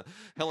getting on the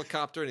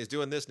helicopter and he's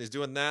doing this and he's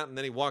doing that, and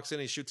then he walks in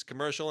and he shoots a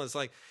commercial, and it's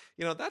like,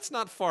 that's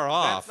not far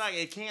off.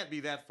 It can't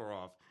be that far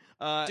off.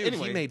 Dude,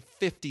 anyway. He made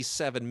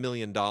 $57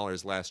 million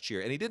last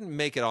year, and he didn't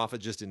make it off of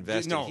just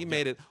investing. He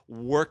made it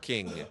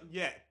working.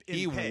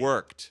 He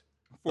worked.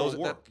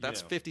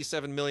 That's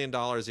 $57 million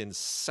in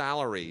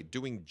salary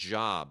doing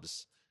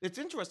jobs. It's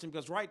interesting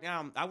because right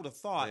now I would have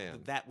thought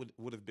that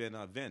would have been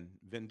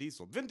Vin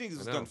Diesel. Vin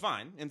Diesel's done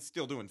fine and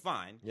still doing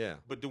fine. Yeah.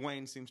 But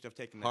Dwayne seems to have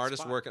taken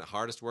that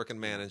hardest working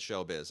man in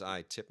showbiz.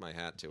 I tip my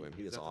hat to him.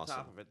 He is awesome.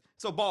 Top of it.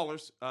 So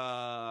Ballers,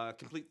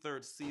 complete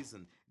 3rd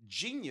season.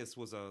 Genius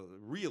was a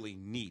really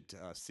neat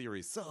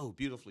series. So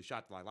beautifully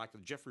shot. I like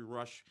it. Jeffrey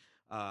Rush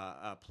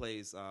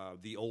plays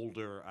the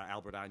older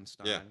Albert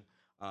Einstein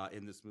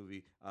in this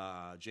movie.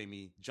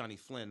 Johnny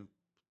Flynn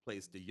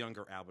plays the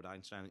younger Albert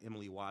Einstein, and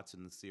Emily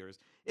Watson in the series.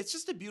 It's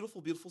just a beautiful,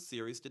 beautiful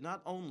series that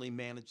not only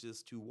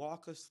manages to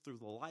walk us through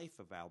the life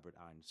of Albert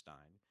Einstein,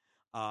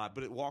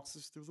 but it walks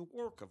us through the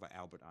work of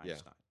Albert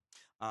Einstein.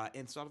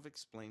 And sort of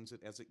explains it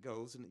as it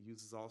goes, and it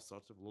uses all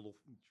sorts of little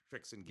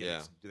tricks and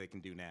gimmicks they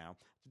can do now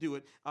to do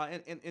it.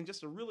 And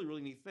just a really,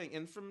 really neat thing.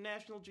 And from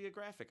National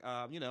Geographic,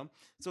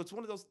 so it's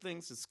one of those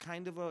things. It's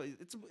kind of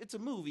it's a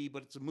movie,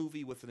 but it's a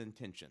movie with an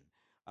intention.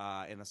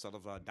 And a sort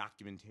of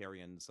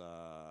documentarian's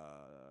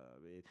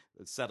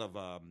set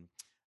of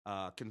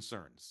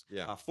concerns.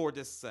 For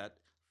this set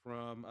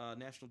from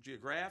National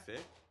Geographic,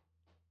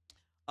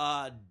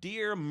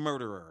 Dear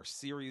Murderer,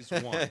 Series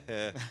 1.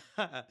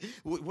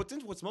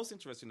 What's most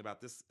interesting about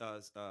this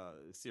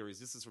series,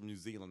 this is from New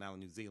Zealand, now in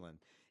New Zealand,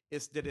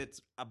 is that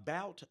it's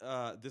about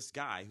this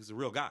guy who's a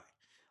real guy.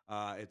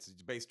 It's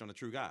based on a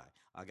true guy,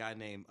 a guy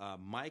named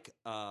Mike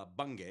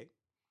Bungay.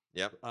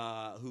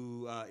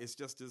 Who is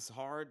just this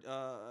hard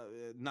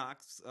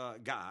knocks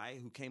guy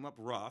who came up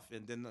rough,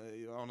 and then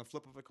on a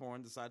flip of a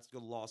coin decides to go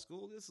to law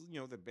school. This is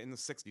in the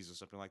 60s or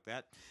something like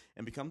that,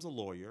 and becomes a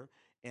lawyer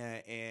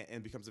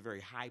and becomes a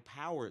very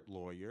high-powered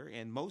lawyer,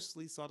 and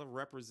mostly sort of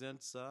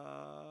represents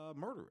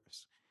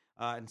murderers.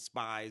 And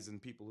spies and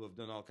people who have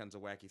done all kinds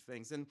of wacky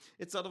things, and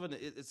it's sort of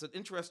it's an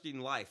interesting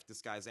life. This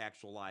guy's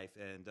actual life,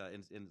 and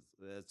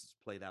it's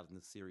played out in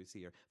this series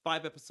here.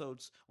 5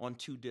 episodes on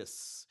 2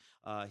 discs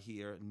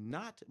here.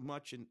 Not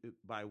much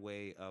by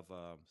way of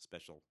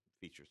special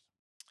features.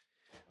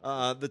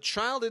 The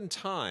Child in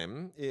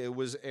Time, it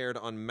was aired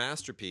on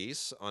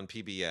Masterpiece on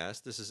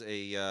PBS. This is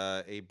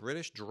a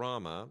British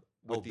drama.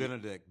 With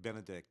Benedict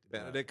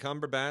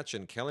Cumberbatch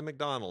and Kelly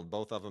MacDonald,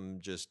 both of them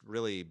just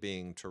really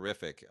being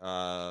terrific.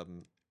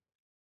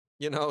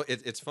 You know,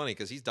 it's funny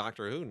because he's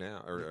Doctor Who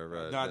now,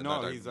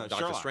 he's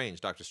Doctor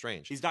Strange. Doctor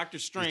Strange. He's Doctor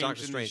Strange. He's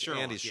Doctor Strange,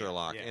 and he's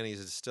Sherlock, and he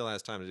still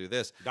has time to do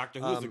this. Doctor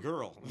Who's a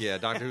girl. Yeah,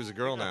 Doctor Who's a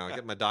girl now.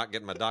 Getting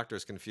my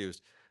doctors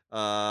confused.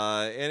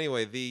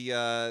 Anyway,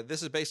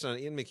 this is based on an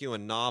Ian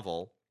McEwan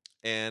novel,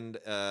 and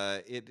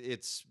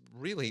it's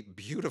really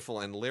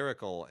beautiful and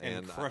lyrical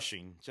and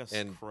crushing,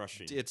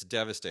 crushing. It's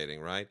devastating,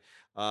 right?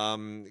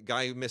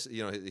 Guy who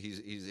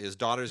his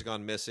daughter's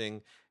gone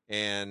missing,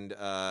 and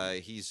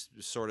he's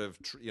sort of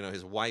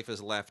his wife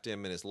has left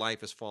him, and his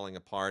life is falling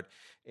apart,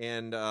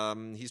 and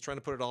he's trying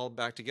to put it all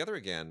back together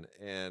again,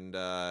 and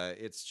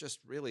it's just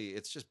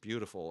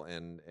beautiful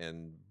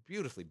and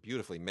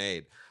beautifully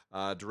made.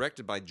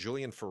 Directed by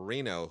Julian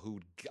Farino, who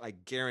I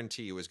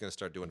guarantee you is going to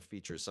start doing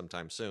features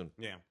sometime soon.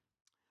 Yeah.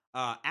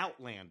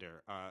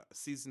 Outlander,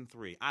 season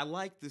 3. I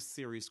like this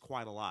series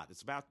quite a lot.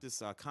 It's about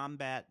this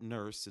combat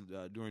nurse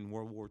during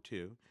World War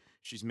II.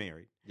 She's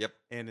married. Yep.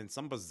 And in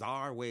some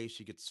bizarre way,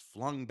 she gets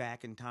flung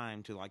back in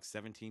time to like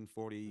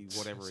 1740,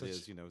 whatever it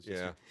is.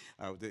 Yeah.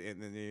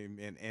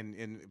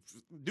 And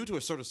due to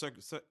a sort of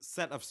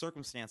set of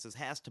circumstances,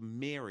 has to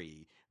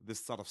marry this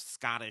sort of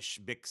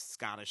big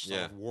Scottish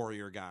sort of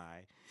warrior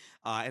guy,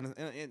 and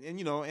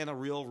a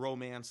real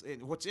romance.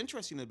 And what's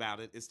interesting about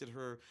it is that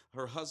her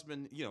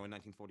husband, in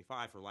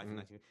 1945, her life in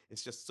 19,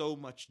 it's just so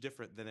much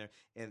different than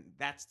and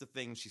that's the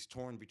thing. She's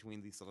torn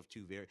between these sort of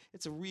two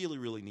it's a really,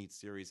 really neat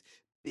series.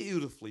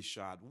 Beautifully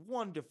shot,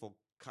 wonderful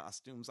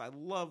costumes. I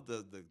love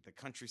the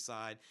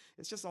countryside.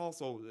 It's just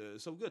also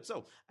so good.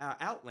 So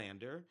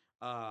Outlander,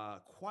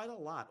 quite a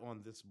lot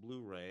on this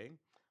Blu-ray,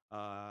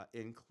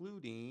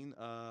 including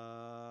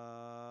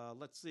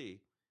let's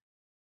see,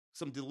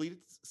 some deleted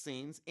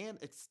scenes and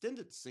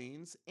extended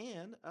scenes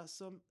and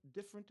some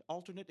different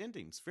alternate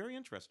endings. Very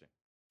interesting.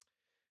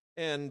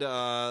 And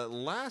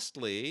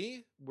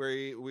lastly,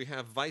 we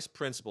have Vice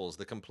Principals,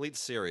 the complete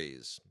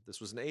series.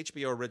 This was an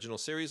HBO original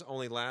series,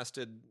 only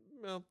lasted,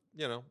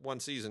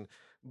 one season,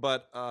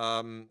 but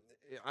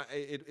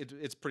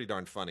it's pretty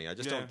darn funny. I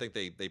just don't think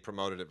they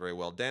promoted it very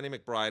well. Danny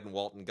McBride and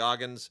Walton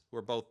Goggins, who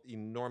are both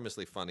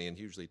enormously funny and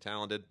hugely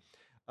talented,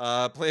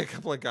 play a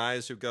couple of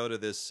guys who go to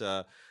this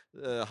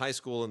high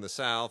school in the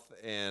South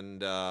and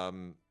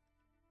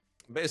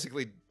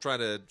basically try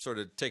to sort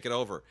of take it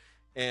over.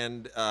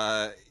 And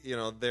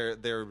they're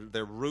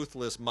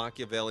ruthless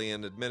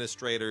Machiavellian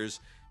administrators,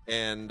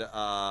 and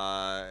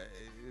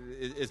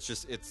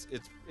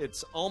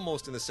it's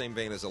almost in the same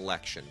vein as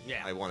Election.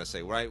 Yeah. I want to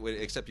say, right?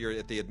 Except you're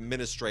at the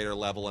administrator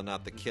level and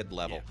not the kid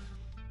level. Yeah.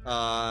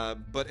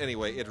 But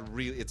anyway,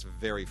 it's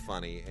very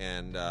funny,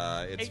 and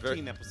it's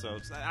 18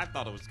 episodes. I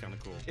thought it was kind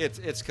of cool.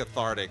 It's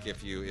cathartic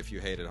if you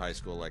hated high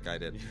school like I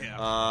did.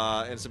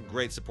 Yeah. And some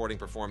great supporting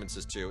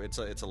performances too. It's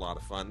a lot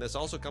of fun. This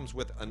also comes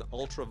with an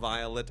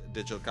Ultraviolet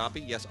digital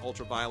copy. Yes,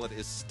 Ultraviolet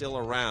is still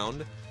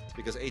around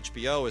because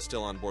HBO is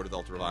still on board with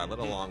Ultraviolet,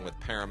 along with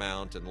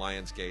Paramount and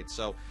Lionsgate.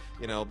 So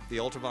the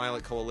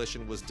Ultraviolet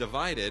coalition was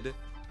divided.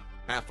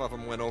 Half of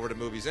them went over to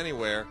Movies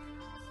Anywhere.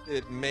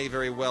 It may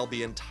very well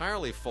be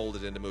entirely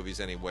folded into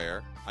Movies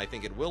Anywhere. I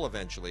think it will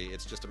eventually.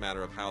 It's just a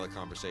matter of how the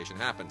conversation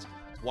happens.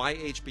 Why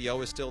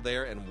HBO is still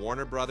there and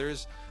Warner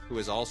Brothers, who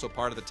is also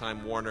part of the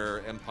Time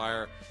Warner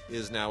empire,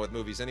 is now with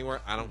Movies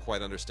Anywhere, I don't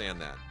quite understand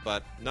that.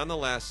 But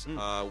nonetheless,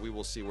 we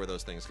will see where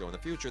those things go in the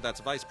future. That's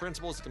Vice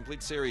Principals, a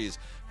complete series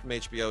from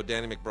HBO,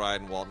 Danny McBride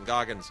and Walton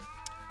Goggins.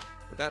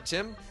 With that,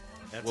 Tim,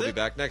 we'll be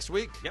back next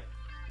week. Yep.